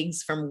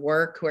colleagues from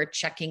work who are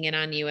checking in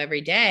on you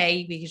every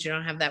day because you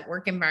don't have that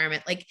work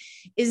environment. Like,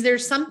 is there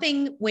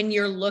something when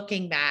you're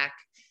looking back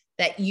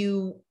that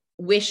you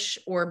wish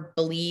or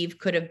believe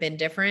could have been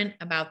different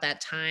about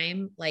that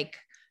time? Like,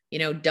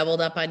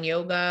 doubled up on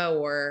yoga,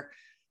 or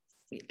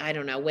I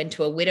don't know, went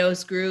to a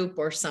widows group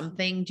or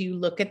something. Do you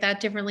look at that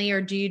differently,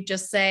 or do you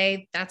just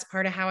say that's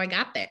part of how I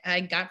got there?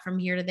 I got from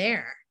here to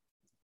there.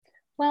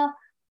 Well,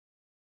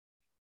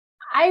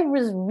 I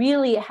was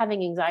really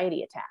having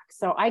anxiety attacks.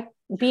 So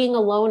being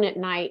alone at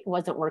night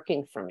wasn't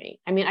working for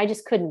me. I mean, I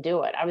just couldn't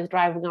do it. I was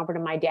driving over to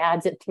my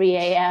dad's at 3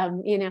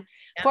 a.m. Yeah.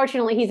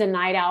 Fortunately, he's a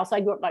night owl. So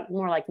I grew up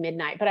more like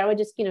midnight, but I would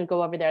just,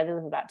 go over there. They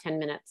live about 10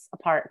 minutes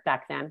apart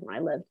back then where I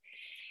lived.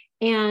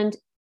 And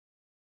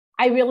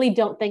I really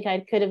don't think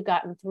I could have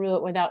gotten through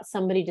it without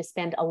somebody to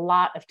spend a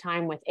lot of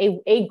time with,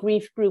 a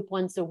grief group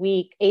once a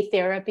week, a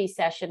therapy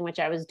session, which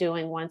I was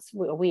doing once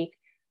a week.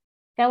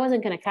 That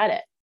wasn't going to cut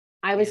it.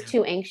 I was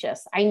too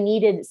anxious. I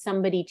needed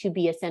somebody to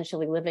be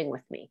essentially living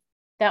with me.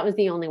 That was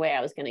the only way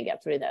I was going to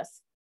get through this.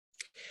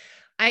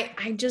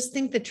 I just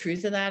think the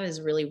truth of that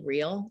is really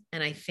real.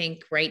 And I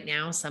think right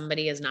now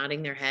somebody is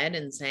nodding their head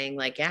and saying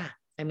like, yeah,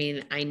 I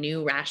mean, I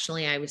knew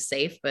rationally I was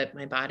safe, but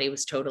my body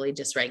was totally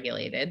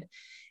dysregulated.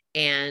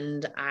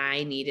 And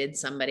I needed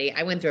somebody.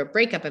 I went through a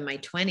breakup in my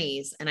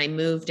 20s and I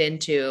moved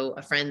into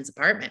a friend's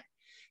apartment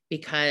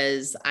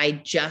because I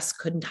just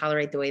couldn't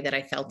tolerate the way that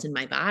I felt in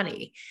my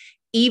body,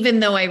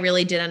 even though I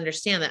really did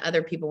understand that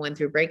other people went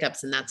through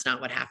breakups and that's not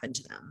what happened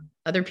to them.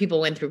 Other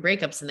people went through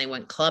breakups and they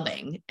went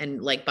clubbing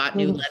and like bought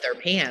new leather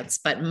pants,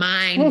 but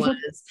mine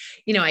was,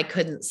 I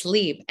couldn't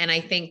sleep. And I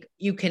think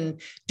you can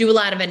do a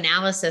lot of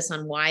analysis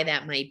on why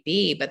that might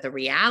be, but the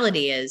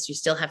reality is you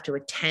still have to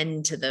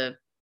attend to the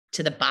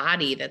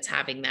body that's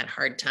having that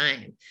hard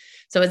time.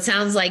 So it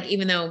sounds like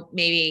even though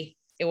maybe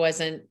it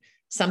wasn't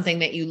something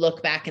that you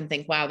look back and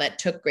think, wow, that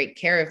took great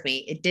care of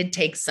me, it did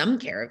take some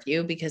care of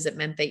you because it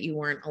meant that you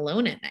weren't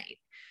alone at night.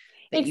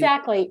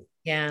 Exactly.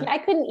 Yeah. I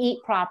couldn't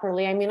eat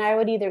properly. I mean, I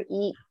would either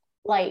eat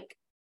like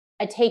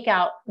a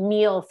takeout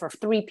meal for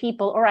 3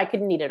 people, or I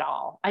couldn't eat at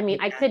all. I mean,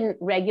 I couldn't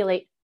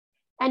regulate.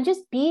 And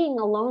just being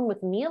alone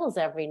with meals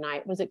every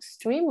night was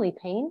extremely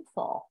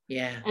painful.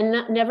 Yeah.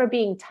 And never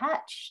being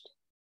touched.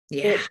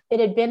 Yeah. It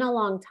had been a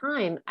long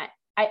time.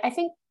 I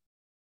think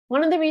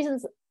one of the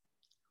reasons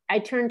I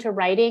turned to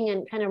writing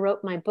and kind of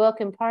wrote my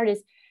book in part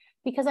is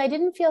because I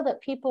didn't feel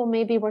that people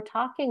maybe were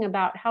talking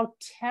about how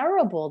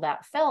terrible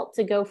that felt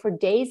to go for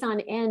days on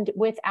end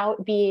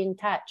without being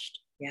touched,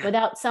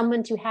 without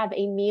someone to have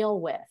a meal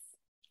with.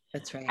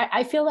 That's right.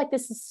 I feel like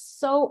this is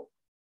so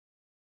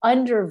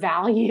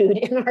undervalued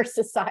in our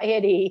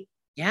society.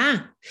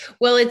 Yeah.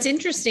 Well, it's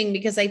interesting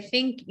because I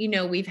think,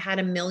 we've had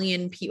over 1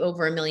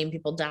 million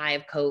people die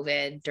of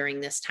COVID during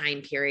this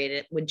time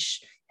period,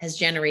 which has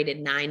generated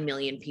 9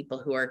 million people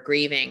who are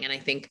grieving. And I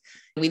think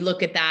we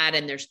look at that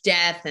and there's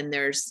death and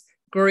there's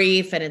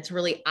grief, and it's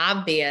really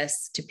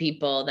obvious to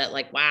people that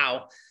like,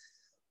 wow,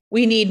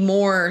 we need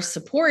more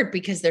support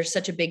because there's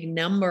such a big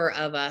number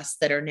of us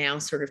that are now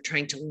sort of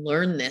trying to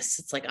learn this.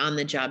 It's like on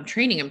the job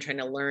training. I'm trying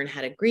to learn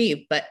how to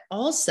grieve, but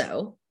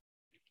also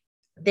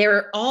there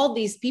are all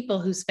these people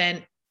who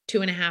spent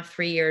 2.5,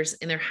 3 years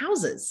in their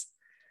houses.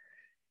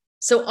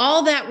 So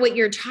all that, what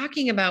you're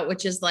talking about,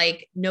 which is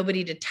like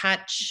nobody to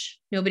touch,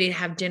 nobody to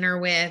have dinner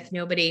with,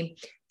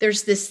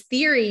 there's this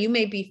theory, you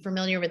may be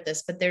familiar with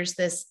this, but there's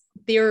this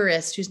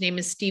theorist whose name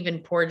is Stephen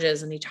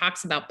Porges, and he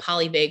talks about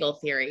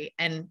polyvagal theory.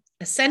 And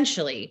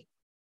essentially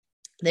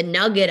the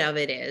nugget of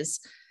it is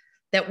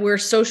that we're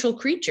social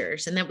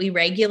creatures and that we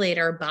regulate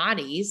our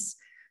bodies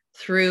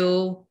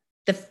through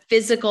the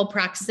physical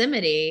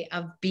proximity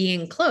of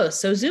being close.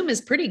 So Zoom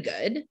is pretty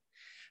good,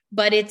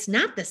 but it's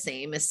not the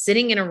same as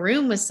sitting in a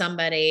room with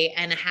somebody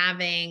and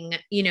having,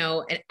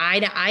 an eye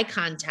to eye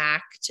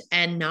contact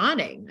and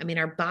nodding. I mean,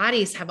 our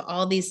bodies have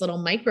all these little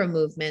micro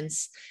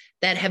movements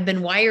that have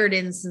been wired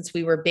in since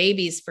we were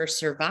babies for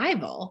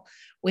survival,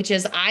 which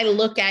is I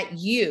look at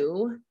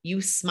you,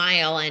 you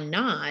smile and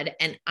nod,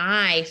 and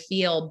I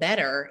feel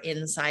better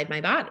inside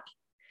my body.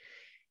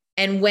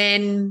 And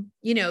when,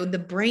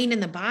 the brain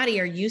and the body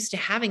are used to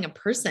having a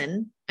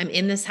person, I'm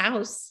in this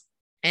house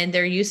and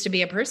there used to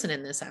be a person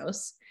in this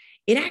house,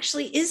 it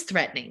actually is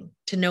threatening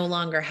to no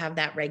longer have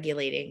that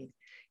regulating.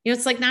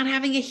 It's like not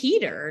having a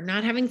heater,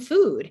 not having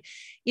food.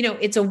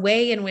 It's a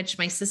way in which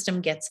my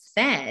system gets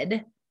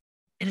fed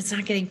and it's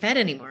not getting fed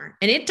anymore.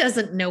 And it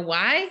doesn't know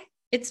why.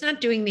 It's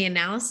not doing the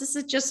analysis.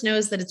 It just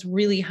knows that it's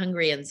really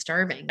hungry and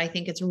starving. I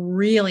think it's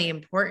really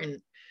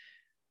important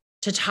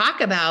to talk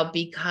about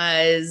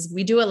because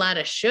we do a lot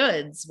of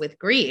shoulds with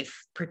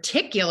grief,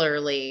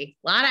 particularly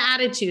a lot of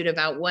attitude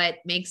about what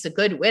makes a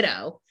good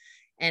widow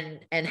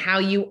and how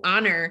you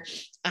honor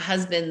a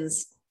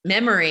husband's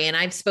memory. And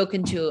I've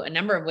spoken to a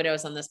number of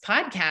widows on this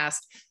podcast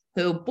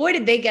who, boy,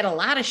 did they get a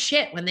lot of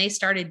shit when they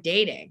started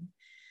dating.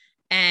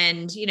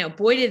 And,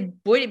 boy,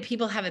 did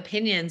people have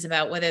opinions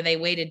about whether they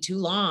waited too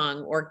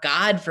long or,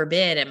 God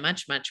forbid, and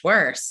much, much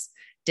worse,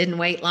 didn't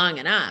wait long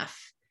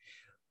enough.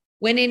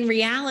 When in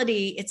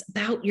reality, it's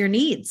about your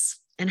needs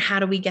and how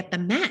do we get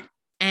them met?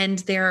 And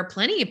there are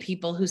plenty of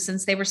people who,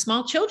 since they were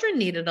small children,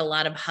 needed a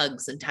lot of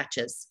hugs and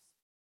touches,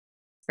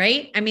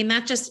 right? I mean,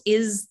 that just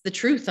is the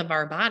truth of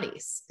our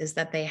bodies, is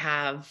that they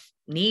have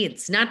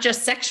needs, not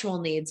just sexual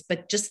needs,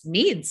 but just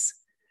needs.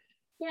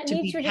 Yeah,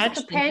 needs for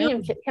just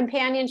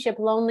companionship,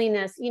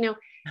 loneliness.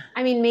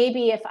 I mean,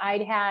 maybe if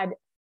I'd had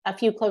a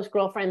few close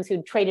girlfriends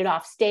who traded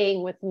off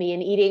staying with me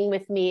and eating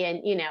with me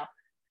and,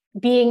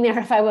 being there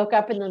if I woke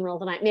up in the middle of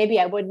the night, maybe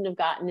I wouldn't have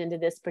gotten into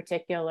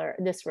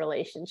this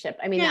relationship.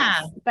 I mean,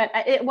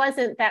 that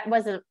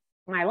wasn't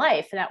my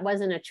life. That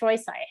wasn't a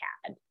choice I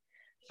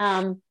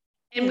had.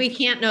 And we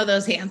can't know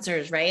those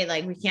answers, right?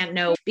 Like we can't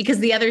know, because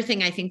the other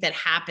thing I think that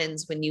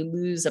happens when you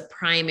lose a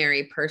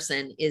primary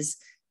person is,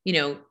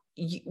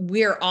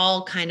 we're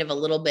all kind of a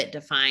little bit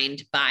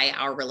defined by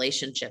our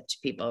relationship to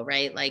people,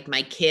 right? Like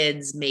my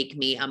kids make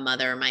me a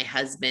mother, my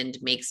husband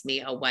makes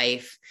me a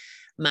wife,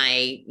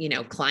 my,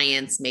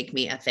 clients make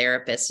me a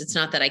therapist. It's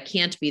not that I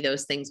can't be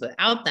those things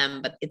without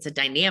them, but it's a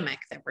dynamic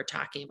that we're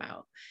talking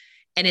about.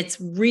 And it's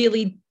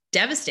really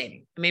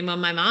devastating. I mean, when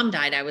my mom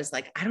died, I was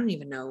like, I don't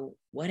even know,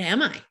 what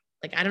am I?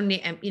 Like, I don't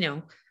need,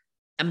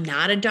 I'm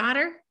not a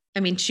daughter.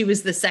 I mean, she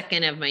was the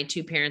second of my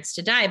two parents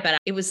to die, but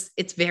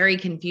it's very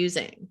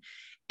confusing.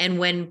 And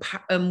when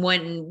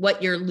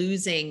what you're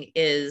losing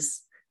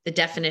is the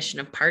definition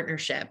of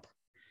partnership,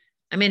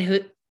 I mean,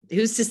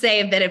 who's to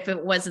say that if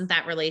it wasn't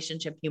that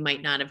relationship, you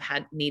might not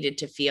have needed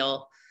to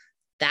feel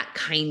that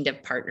kind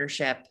of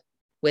partnership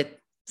with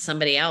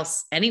somebody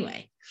else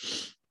anyway.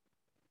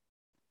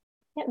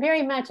 Yeah,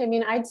 very much. I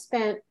mean, I'd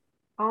spent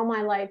all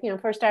my life,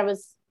 first I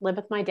lived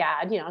with my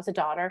dad, as a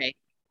daughter. Okay.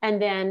 And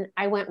then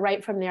I went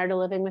right from there to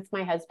living with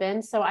my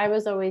husband. So I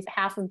was always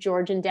half of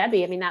George and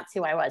Debbie. I mean, that's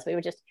who I was. We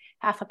were just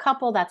half a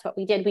couple. That's what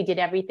we did. We did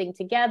everything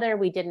together.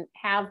 We didn't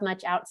have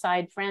much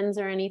outside friends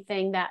or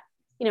anything. That,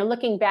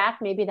 looking back,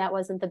 maybe that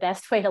wasn't the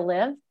best way to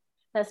live.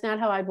 That's not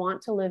how I'd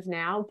want to live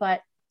now.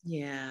 But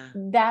yeah,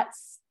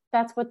 that's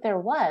what there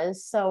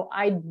was. So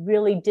I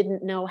really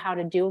didn't know how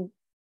to do.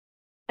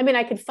 I mean,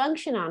 I could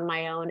function on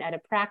my own at a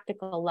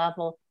practical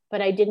level,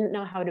 but I didn't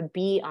know how to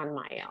be on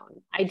my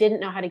own. I didn't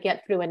know how to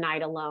get through a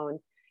night alone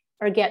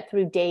or get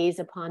through days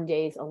upon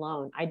days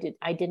alone. I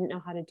didn't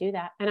know how to do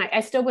that. And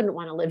I still wouldn't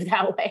want to live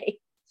that way.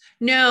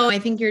 No, I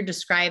think you're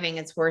describing,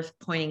 it's worth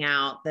pointing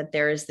out that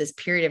there is this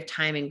period of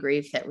time in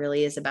grief that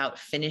really is about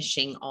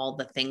finishing all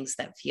the things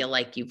that feel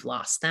like you've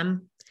lost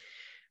them,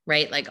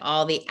 right? Like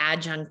all the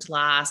adjunct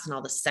loss and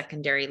all the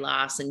secondary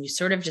loss. And you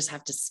sort of just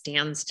have to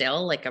stand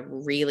still like a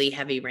really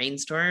heavy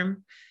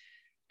rainstorm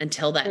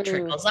until that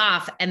trickles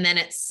off. And then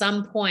at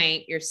some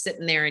point you're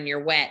sitting there and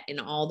you're wet in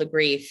all the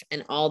grief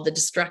and all the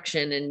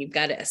destruction, and you've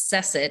got to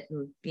assess it.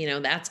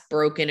 And, that's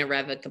broken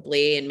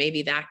irrevocably, and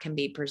maybe that can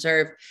be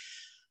preserved.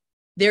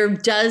 There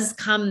does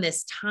come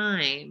this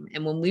time.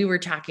 And when we were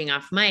talking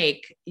off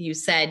mic, you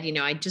said,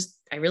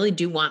 I really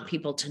do want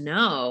people to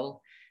know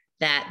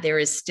that there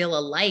is still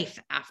a life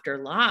after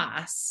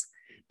loss.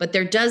 But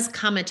there does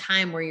come a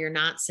time where you're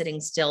not sitting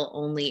still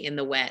only in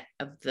the wet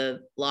of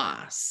the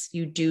loss.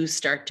 You do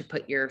start to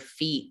put your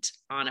feet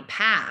on a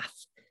path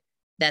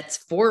that's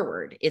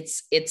forward.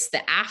 It's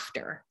the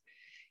after,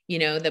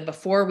 the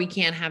before we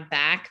can't have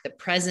back. The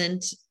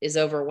present is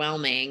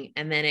overwhelming,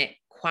 and then it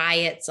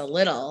quiets a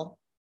little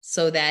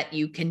so that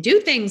you can do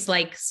things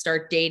like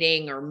start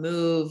dating or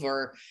move,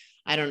 or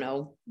I don't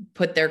know,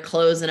 put their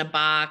clothes in a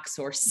box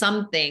or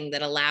something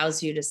that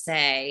allows you to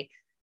say,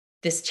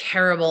 this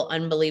terrible,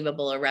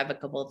 unbelievable,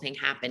 irrevocable thing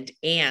happened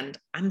and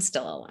I'm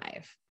still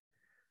alive.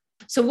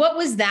 So what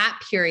was that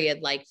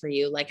period like for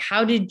you? Like,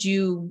 how did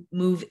you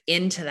move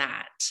into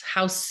that?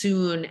 How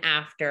soon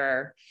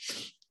after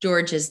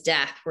George's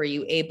death, were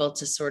you able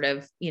to sort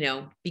of,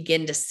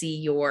 begin to see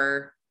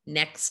your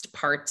next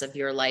parts of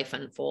your life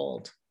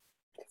unfold?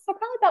 So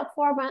probably about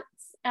 4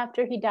 months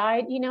after he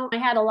died, I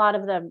had a lot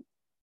of the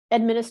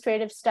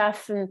administrative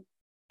stuff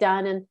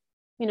done, and,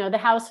 the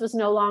house was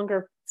no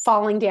longer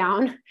falling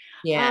down.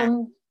 Yeah.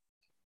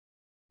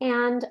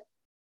 And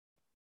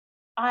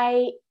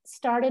I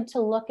started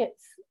to look at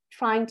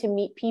trying to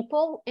meet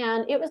people,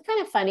 and it was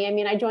kind of funny. I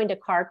mean, I joined a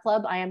car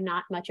club. I am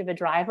not much of a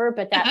driver,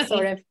 but that's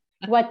sort of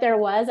what there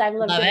was. I've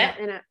lived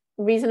in a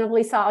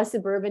reasonably solid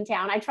suburban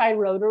town. I tried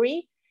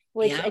Rotary,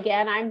 which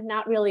again, I'm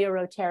not really a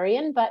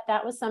Rotarian, but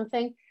that was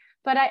something.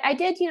 But I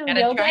did,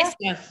 yoga.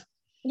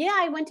 Yeah,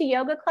 I went to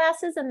yoga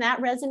classes, and that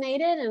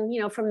resonated.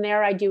 And, from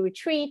there I do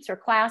retreats or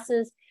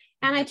classes.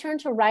 And I turned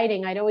to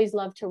writing. I'd always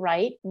loved to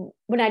write.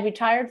 When I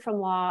retired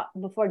from law,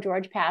 before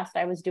George passed,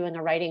 I was doing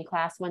a writing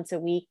class once a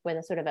week with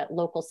a sort of a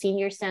local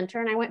senior center.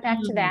 And I went back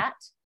to that.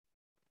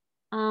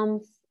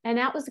 And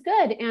that was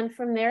good. And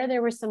from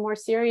there were some more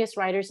serious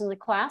writers in the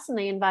class, and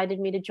they invited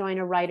me to join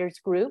a writers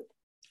group.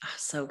 Oh,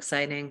 so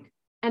exciting.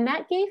 And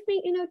that gave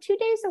me, 2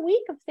 days a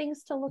week of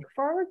things to look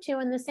forward to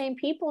and the same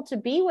people to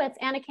be with,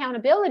 and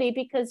accountability,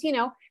 because,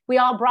 we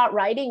all brought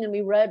writing and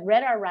we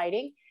read our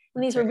writing.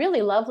 And these were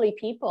really lovely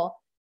people.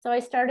 So I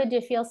started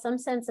to feel some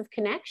sense of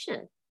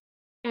connection.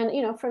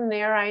 And, from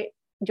there, I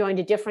joined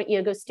a different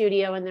yoga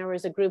studio, and there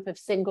was a group of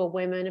single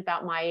women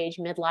about my age,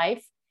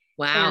 midlife.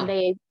 Wow. And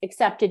they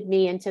accepted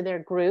me into their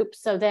group.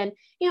 So then,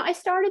 I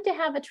started to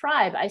have a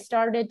tribe. I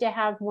started to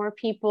have more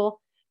people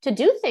to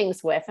do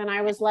things with, and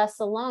I was less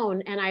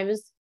alone, and I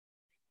was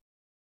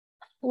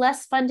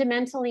less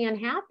fundamentally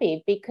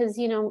unhappy because,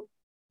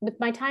 with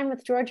my time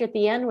with George at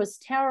the end was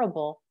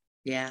terrible.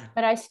 Yeah.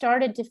 But I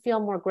started to feel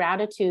more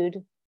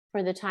gratitude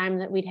for the time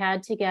that we'd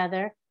had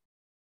together,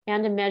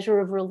 and a measure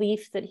of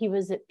relief that he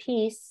was at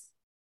peace.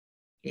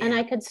 Yeah. And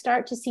I could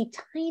start to see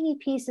tiny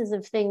pieces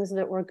of things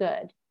that were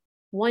good.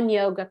 One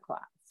yoga class,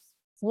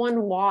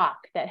 one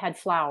walk that had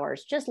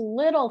flowers, just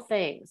little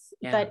things.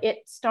 Yeah. But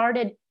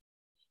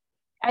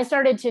I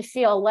started to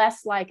feel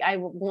less like I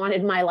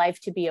wanted my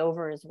life to be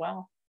over as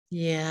well.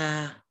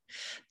 Yeah.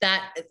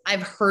 That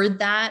I've heard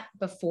that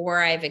before.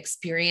 I've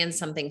experienced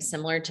something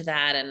similar to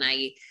that. And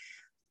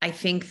I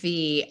think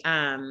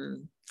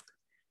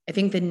I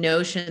think the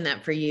notion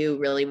that for you,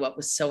 really what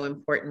was so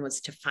important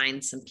was to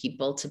find some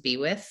people to be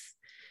with.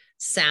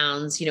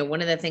 Sounds,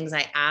 one of the things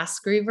I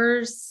ask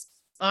grievers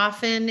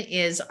often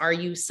is, are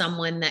you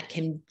someone that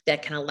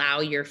can allow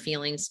your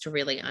feelings to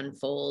really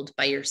unfold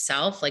by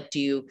yourself? Like,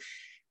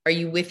 are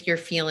you with your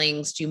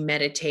feelings? Do you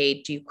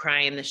meditate? Do you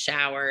cry in the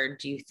shower?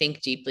 Do you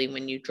think deeply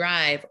when you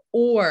drive?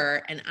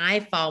 Or, and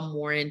I fall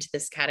more into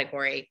this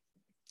category,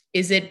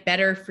 is it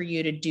better for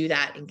you to do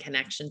that in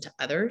connection to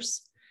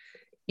others?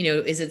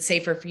 Is it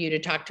safer for you to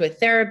talk to a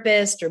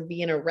therapist or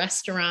be in a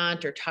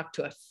restaurant or talk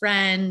to a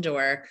friend?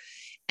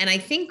 And I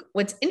think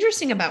what's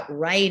interesting about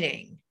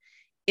writing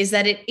is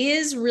that it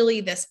is really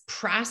this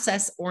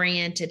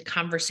process-oriented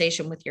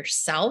conversation with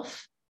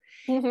yourself,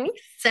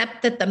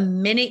 except that the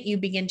minute you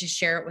begin to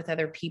share it with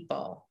other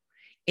people,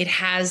 it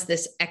has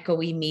this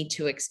echoey Me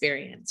Too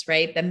experience,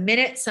 right? The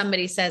minute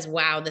somebody says,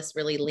 wow, this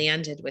really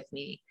landed with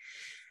me,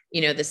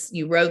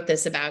 you wrote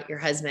this about your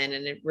husband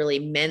and it really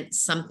meant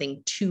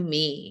something to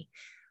me.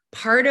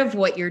 Part of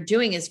what you're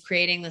doing is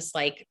creating this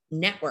like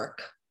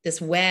network,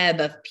 this web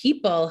of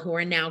people who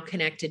are now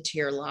connected to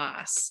your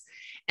loss.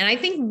 And I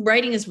think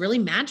writing is really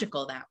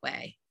magical that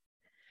way.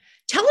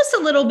 Tell us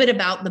a little bit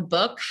about the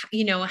book.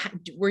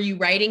 Were you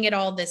writing it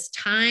all this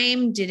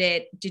time?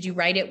 Did you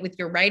write it with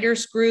your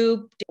writers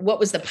group? What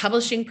was the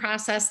publishing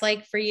process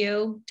like for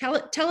you?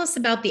 Tell us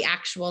about the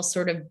actual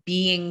sort of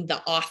being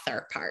the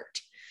author part.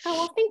 Oh,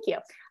 well, thank you.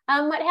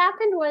 What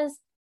happened was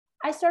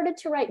I started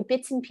to write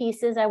bits and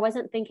pieces. I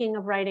wasn't thinking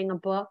of writing a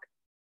book.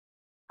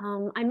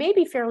 I may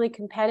be fairly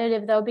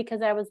competitive though,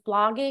 because I was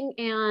blogging,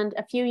 and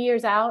a few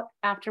years out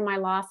after my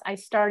loss, I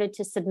started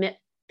to submit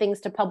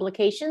things to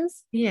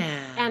publications.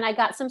 Yeah. And I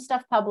got some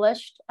stuff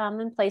published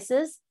in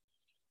places.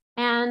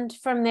 And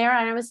from there,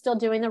 I was still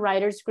doing the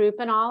writers group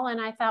and all.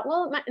 And I thought,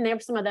 well,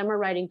 and some of them are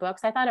writing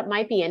books. I thought it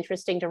might be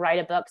interesting to write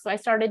a book. So I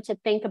started to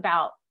think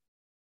about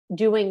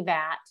doing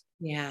that.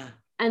 Yeah.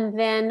 And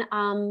then,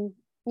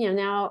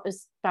 now it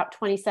was about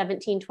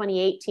 2017,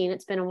 2018.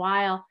 It's been a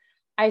while.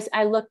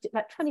 I looked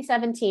about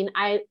 2017.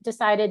 I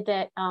decided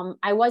that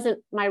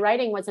my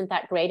writing wasn't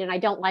that great, and I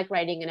don't like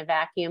writing in a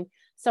vacuum.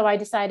 So I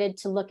decided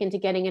to look into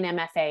getting an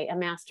MFA, a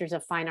Master's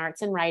of Fine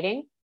Arts in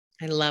Writing.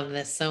 I love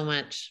this so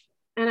much.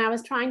 And I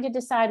was trying to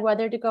decide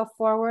whether to go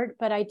forward,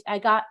 but I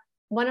got,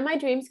 one of my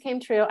dreams came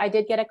true. I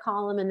did get a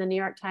column in the New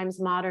York Times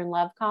Modern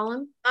Love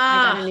column.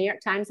 I got a New York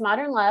Times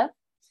Modern Love.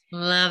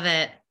 Love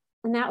it.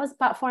 And that was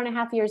about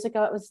 4.5 years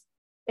ago.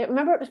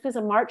 Remember, it was because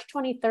of March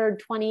 23rd,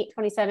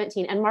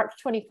 2017, and March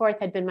 24th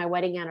had been my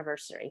wedding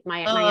anniversary,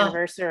 my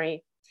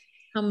anniversary.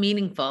 How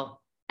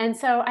meaningful. And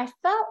so I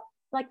felt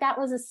like that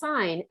was a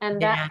sign,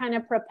 and that kind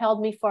of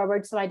propelled me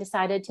forward. So I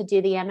decided to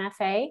do the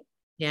MFA.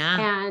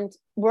 Yeah. And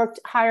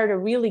hired a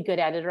really good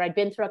editor. I'd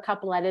been through a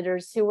couple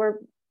editors who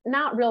were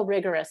not real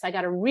rigorous. I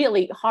got a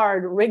really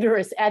hard,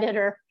 rigorous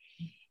editor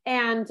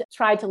and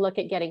tried to look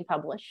at getting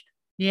published.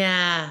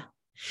 Yeah.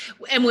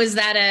 And was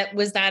that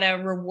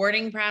a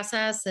rewarding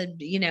process? And,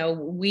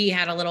 we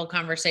had a little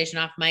conversation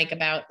off mic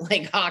about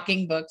like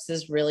hawking books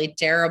is really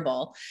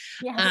terrible.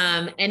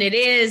 Yes. And it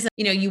is,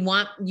 you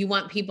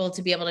want people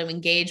to be able to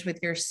engage with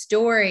your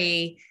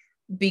story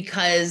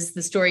because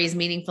the story is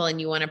meaningful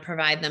and you want to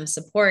provide them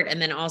support. And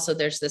then also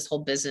there's this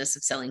whole business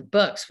of selling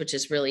books, which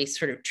is really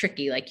sort of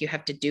tricky. Like you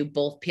have to do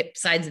both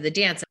sides of the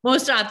dance.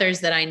 Most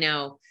authors that I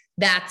know,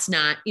 that's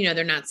not,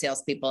 they're not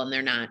salespeople and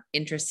they're not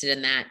interested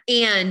in that.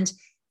 And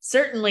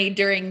certainly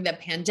during the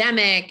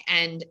pandemic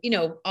and,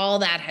 all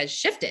that has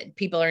shifted.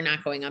 People are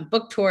not going on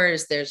book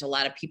tours. There's a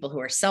lot of people who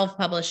are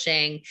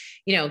self-publishing,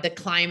 the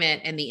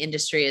climate and the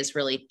industry is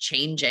really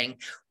changing.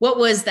 What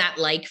was that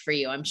like for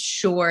you? I'm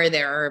sure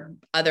there are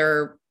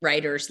other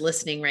writers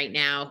listening right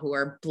now who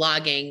are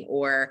blogging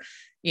or,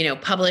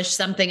 publish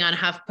something on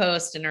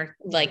HuffPost and are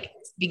like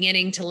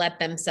beginning to let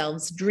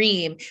themselves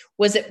dream.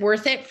 Was it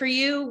worth it for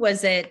you?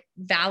 Was it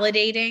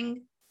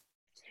validating?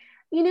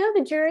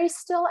 The jury's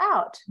still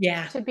out.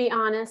 Yeah. To be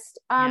honest.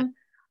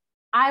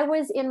 I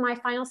was in my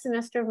final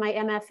semester of my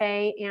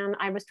MFA and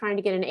I was trying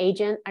to get an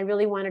agent. I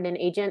really wanted an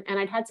agent. And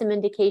I'd had some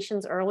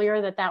indications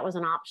earlier that was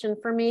an option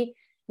for me.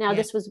 Now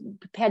this was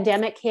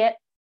pandemic hit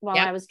while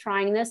I was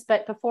trying this,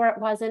 but before it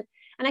wasn't.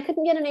 And I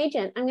couldn't get an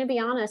agent. I'm going to be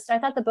honest. I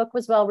thought the book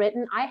was well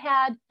written. I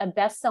had a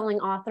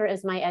best-selling author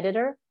as my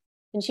editor,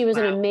 and she was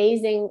an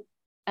amazing,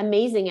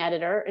 amazing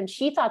editor. And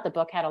she thought the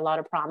book had a lot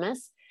of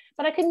promise,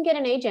 but I couldn't get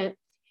an agent.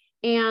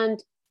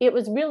 And it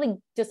was really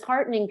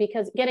disheartening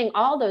because getting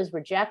all those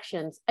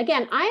rejections,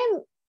 again, I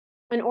am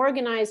an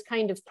organized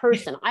kind of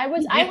person. I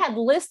had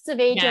lists of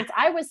agents.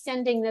 I was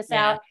sending this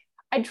out.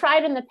 I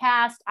tried in the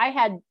past. I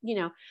had,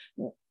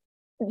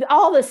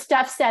 all the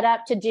stuff set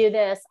up to do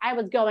this. I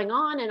was going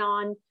on and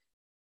on.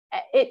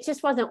 It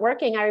just wasn't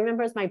working. I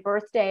remember it was my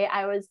birthday.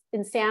 I was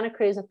in Santa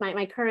Cruz with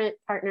my current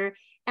partner,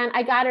 and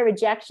I got a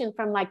rejection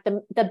from like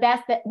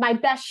my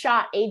best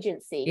shot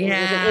agency. It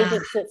was an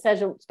agent that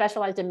says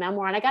specialized in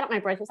memoir. And I got up my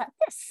birthday. I was like,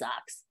 this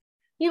sucks.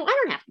 I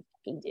don't have to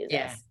fucking do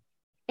this.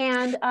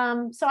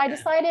 And so I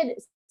decided.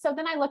 So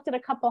then I looked at a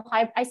couple.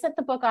 I sent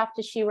the book off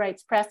to She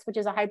Writes Press, which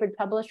is a hybrid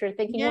publisher,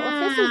 thinking, well,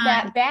 if this is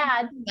that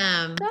bad,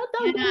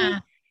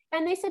 they'll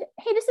and they said,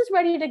 hey, this is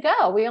ready to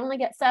go. We only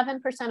get 7%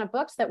 of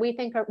books that we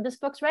think this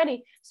book's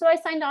ready. So I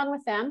signed on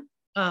with them.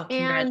 Oh,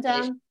 congratulations.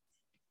 And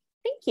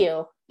thank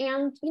you.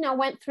 And,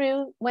 went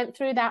through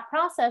that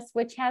process,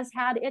 which has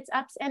had its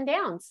ups and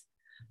downs.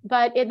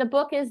 But the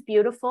book is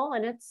beautiful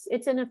and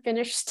it's in a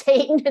finished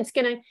state and it's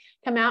going to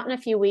come out in a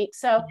few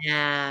weeks. So,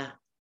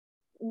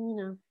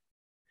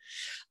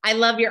 I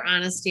love your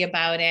honesty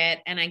about it.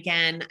 And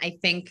again, I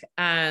think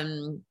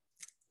the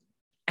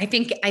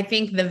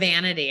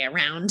vanity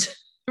around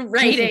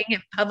writing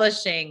and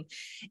publishing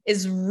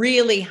is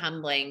really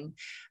humbling.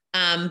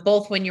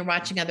 Both when you're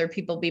watching other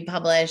people be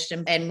published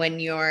and when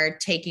you're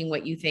taking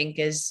what you think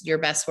is your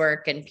best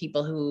work and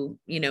people who,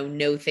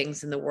 know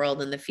things in the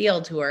world and the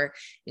field who are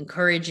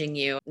encouraging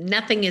you.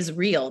 Nothing is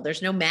real.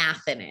 There's no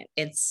math in it.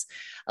 It's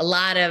a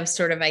lot of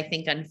sort of, I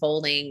think,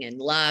 unfolding and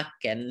luck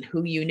and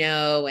who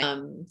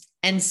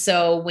and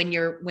so when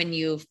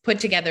you've put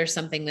together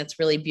something that's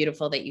really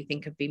beautiful that you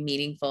think could be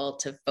meaningful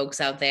to folks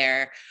out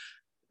there,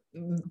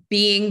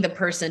 being the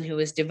person who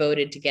is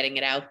devoted to getting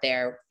it out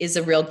there is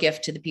a real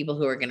gift to the people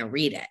who are going to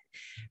read it,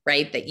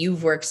 right? That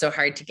you've worked so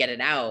hard to get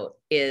it out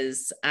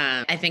is,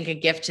 I think, a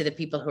gift to the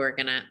people who are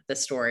the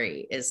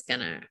story is going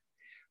to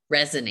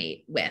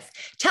resonate with.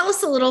 Tell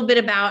us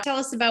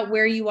about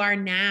where you are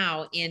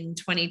now in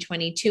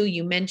 2022.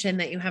 You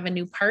mentioned that you have a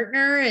new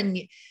partner and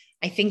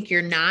I think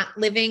you're not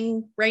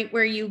living right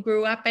where you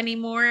grew up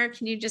anymore.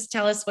 Can you just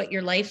tell us what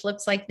your life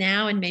looks like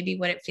now and maybe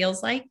what it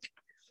feels like?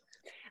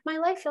 My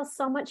life feels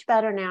so much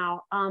better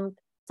now,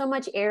 so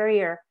much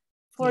airier.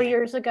 4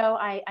 years ago,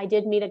 I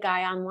did meet a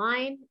guy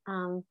online.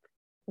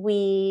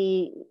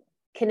 We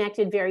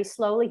connected very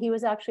slowly. He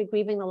was actually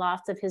grieving the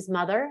loss of his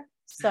mother.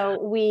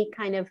 So we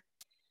kind of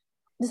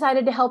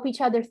decided to help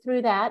each other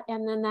through that.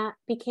 And then that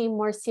became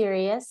more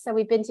serious. So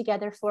we've been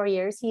together 4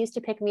 years. He used to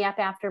pick me up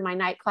after my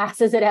night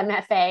classes at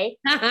MFA.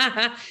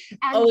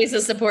 Always a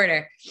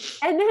supporter.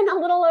 And then a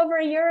little over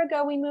a year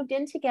ago, we moved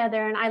in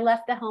together and I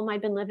left the home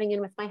I'd been living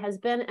in with my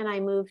husband and I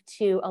moved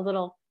to a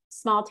little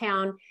small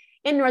town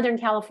in Northern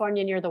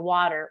California near the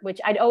water, which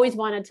I'd always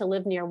wanted to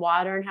live near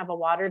water and have a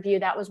water view.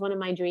 That was one of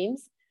my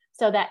dreams.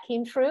 So that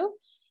came true.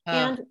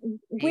 And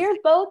we're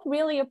both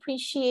really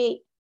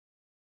appreciate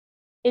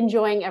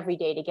enjoying every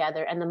day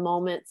together and the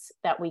moments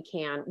that we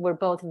can. We're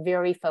both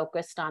very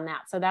focused on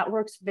that. So that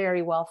works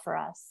very well for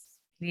us.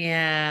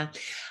 Yeah.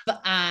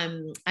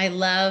 I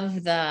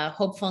love the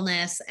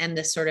hopefulness and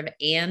the sort of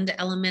and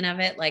element of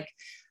it. Like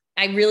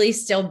I really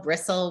still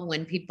bristle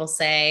when people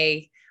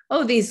say,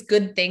 oh, these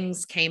good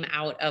things came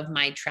out of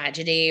my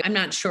tragedy. I'm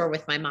not sure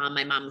with my mom.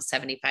 My mom is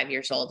 75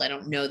 years old. I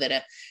don't know that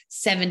a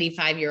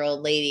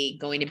 75-year-old lady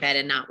going to bed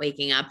and not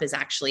waking up is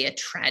actually a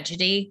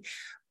tragedy.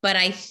 But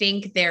I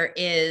think there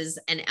is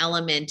an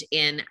element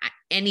in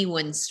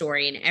anyone's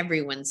story and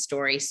everyone's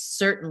story,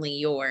 certainly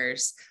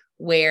yours,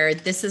 where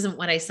this isn't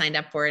what I signed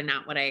up for and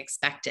not what I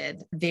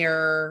expected.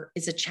 There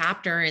is a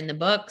chapter in the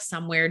book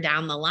somewhere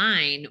down the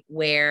line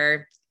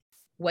where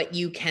what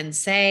you can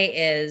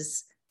say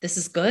is, this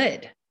is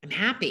good. I'm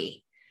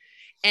happy.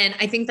 And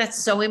I think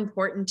that's so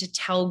important to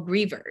tell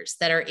grievers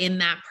that are in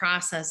that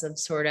process of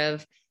sort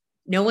of,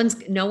 no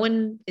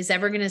one is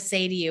ever going to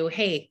say to you,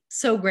 hey,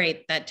 so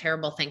great, that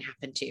terrible thing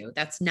happened to you.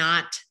 That's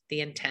not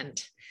the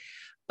intent.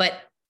 But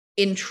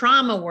in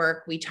trauma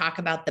work, we talk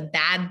about the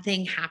bad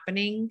thing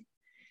happening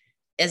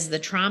as the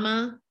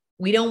trauma.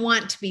 We don't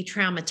want to be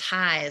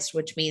traumatized,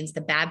 which means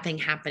the bad thing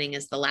happening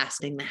is the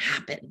last thing that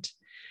happened,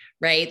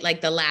 right?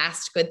 Like the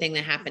last good thing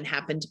that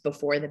happened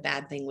before the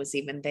bad thing was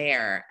even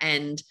there.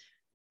 And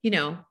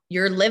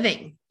you're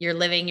living your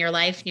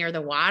life near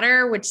the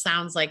water, which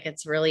sounds like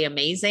it's really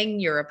amazing.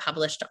 You're a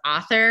published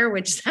author,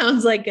 which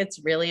sounds like it's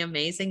really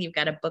amazing. You've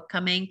got a book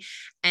coming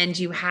and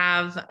you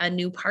have a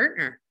new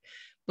partner,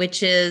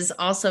 which is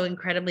also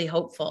incredibly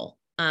hopeful.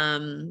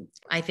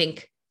 I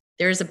think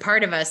there's a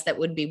part of us that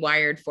would be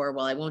wired for,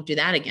 well, I won't do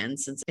that again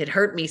since it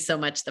hurt me so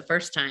much the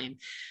first time.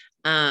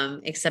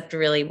 Except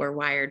really we're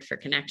wired for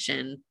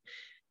connection,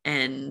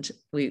 and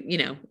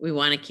we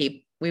want to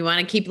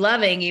keep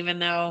loving, even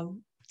though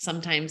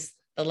sometimes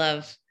the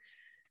love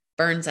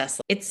burns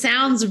us. It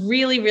sounds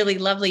really, really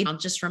lovely. I'll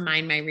just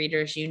remind my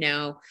readers,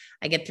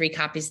 I get 3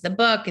 copies of the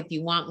book. If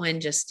you want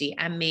one, just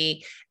DM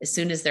me. As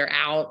soon as they're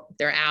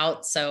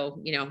out. So,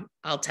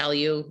 I'll tell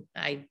you,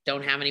 I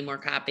don't have any more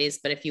copies,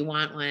 but if you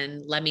want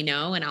one, let me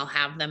know and I'll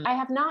have them. I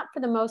have not,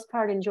 for the most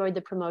part, enjoyed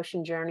the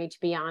promotion journey, to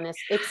be honest,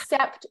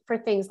 except for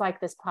things like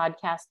this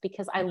podcast,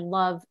 because I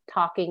love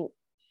talking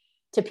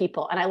to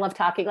people. And I love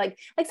talking like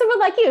someone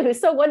like you,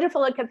 who's so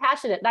wonderful and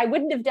compassionate. And I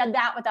wouldn't have done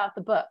that without the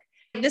book.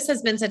 This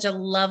has been such a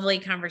lovely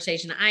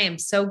conversation. I am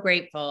so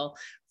grateful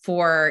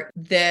for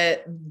the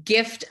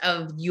gift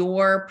of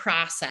your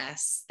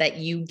process that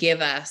you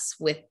give us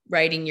with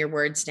writing your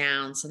words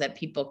down so that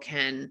people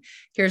can,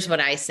 here's what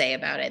I say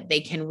about it.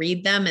 They can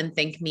read them and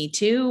think me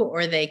too,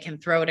 or they can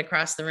throw it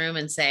across the room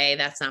and say,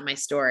 that's not my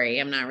story.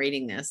 I'm not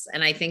reading this.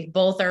 And I think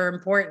both are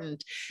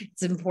important.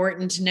 It's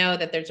important to know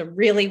that there's a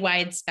really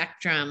wide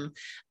spectrum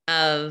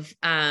of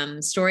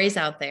stories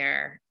out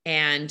there,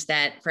 and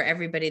that for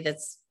everybody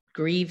that's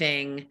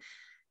grieving,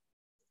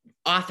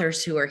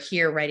 authors who are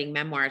here writing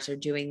memoirs are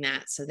doing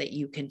that so that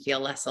you can feel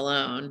less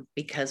alone,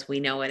 because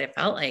we know what it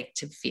felt like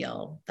to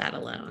feel that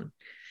alone.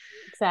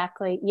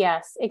 Exactly.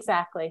 Yes,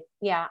 exactly.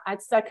 Yeah.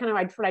 That's kind of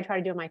what I try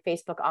to do on my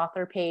Facebook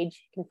author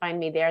page. You can find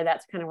me there.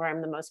 That's kind of where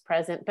I'm the most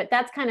present, but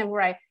that's kind of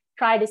where I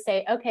try to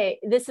say, okay,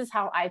 this is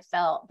how I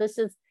felt. This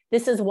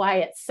is why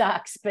it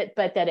sucks, but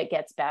that it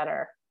gets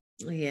better.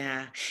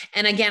 Yeah.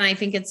 And again, I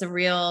think it's a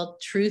real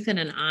truth and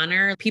an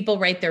honor. People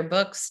write their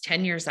books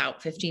 10 years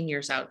out, 15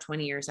 years out,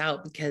 20 years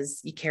out,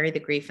 because you carry the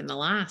grief and the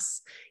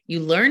loss.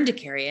 You learn to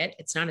carry it.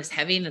 It's not as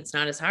heavy and it's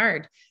not as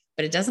hard,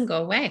 but it doesn't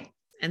go away.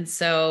 And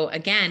so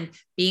again,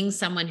 being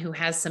someone who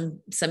has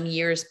some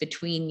years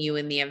between you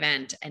and the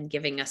event and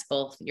giving us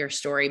both your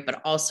story, but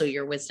also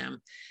your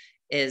wisdom,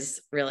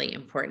 is really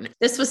important.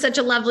 This was such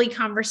a lovely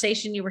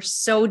conversation. You were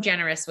so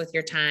generous with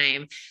your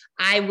time.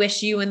 I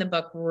wish you and the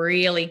book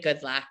really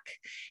good luck,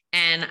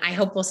 and I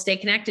hope we'll stay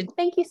connected.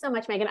 Thank you so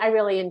much, Megan. I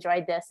really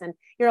enjoyed this, and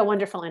you're a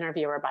wonderful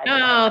interviewer, by the way.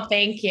 Oh,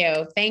 thank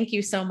you. Thank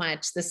you so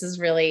much.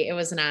 It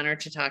was an honor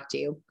to talk to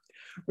you.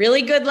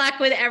 Really good luck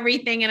with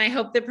everything. And I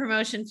hope the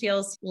promotion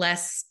feels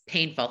less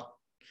painful.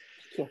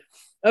 Thank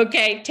you.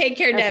 Okay. Take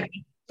care,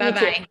 Debbie.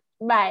 Bye-bye.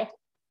 Bye.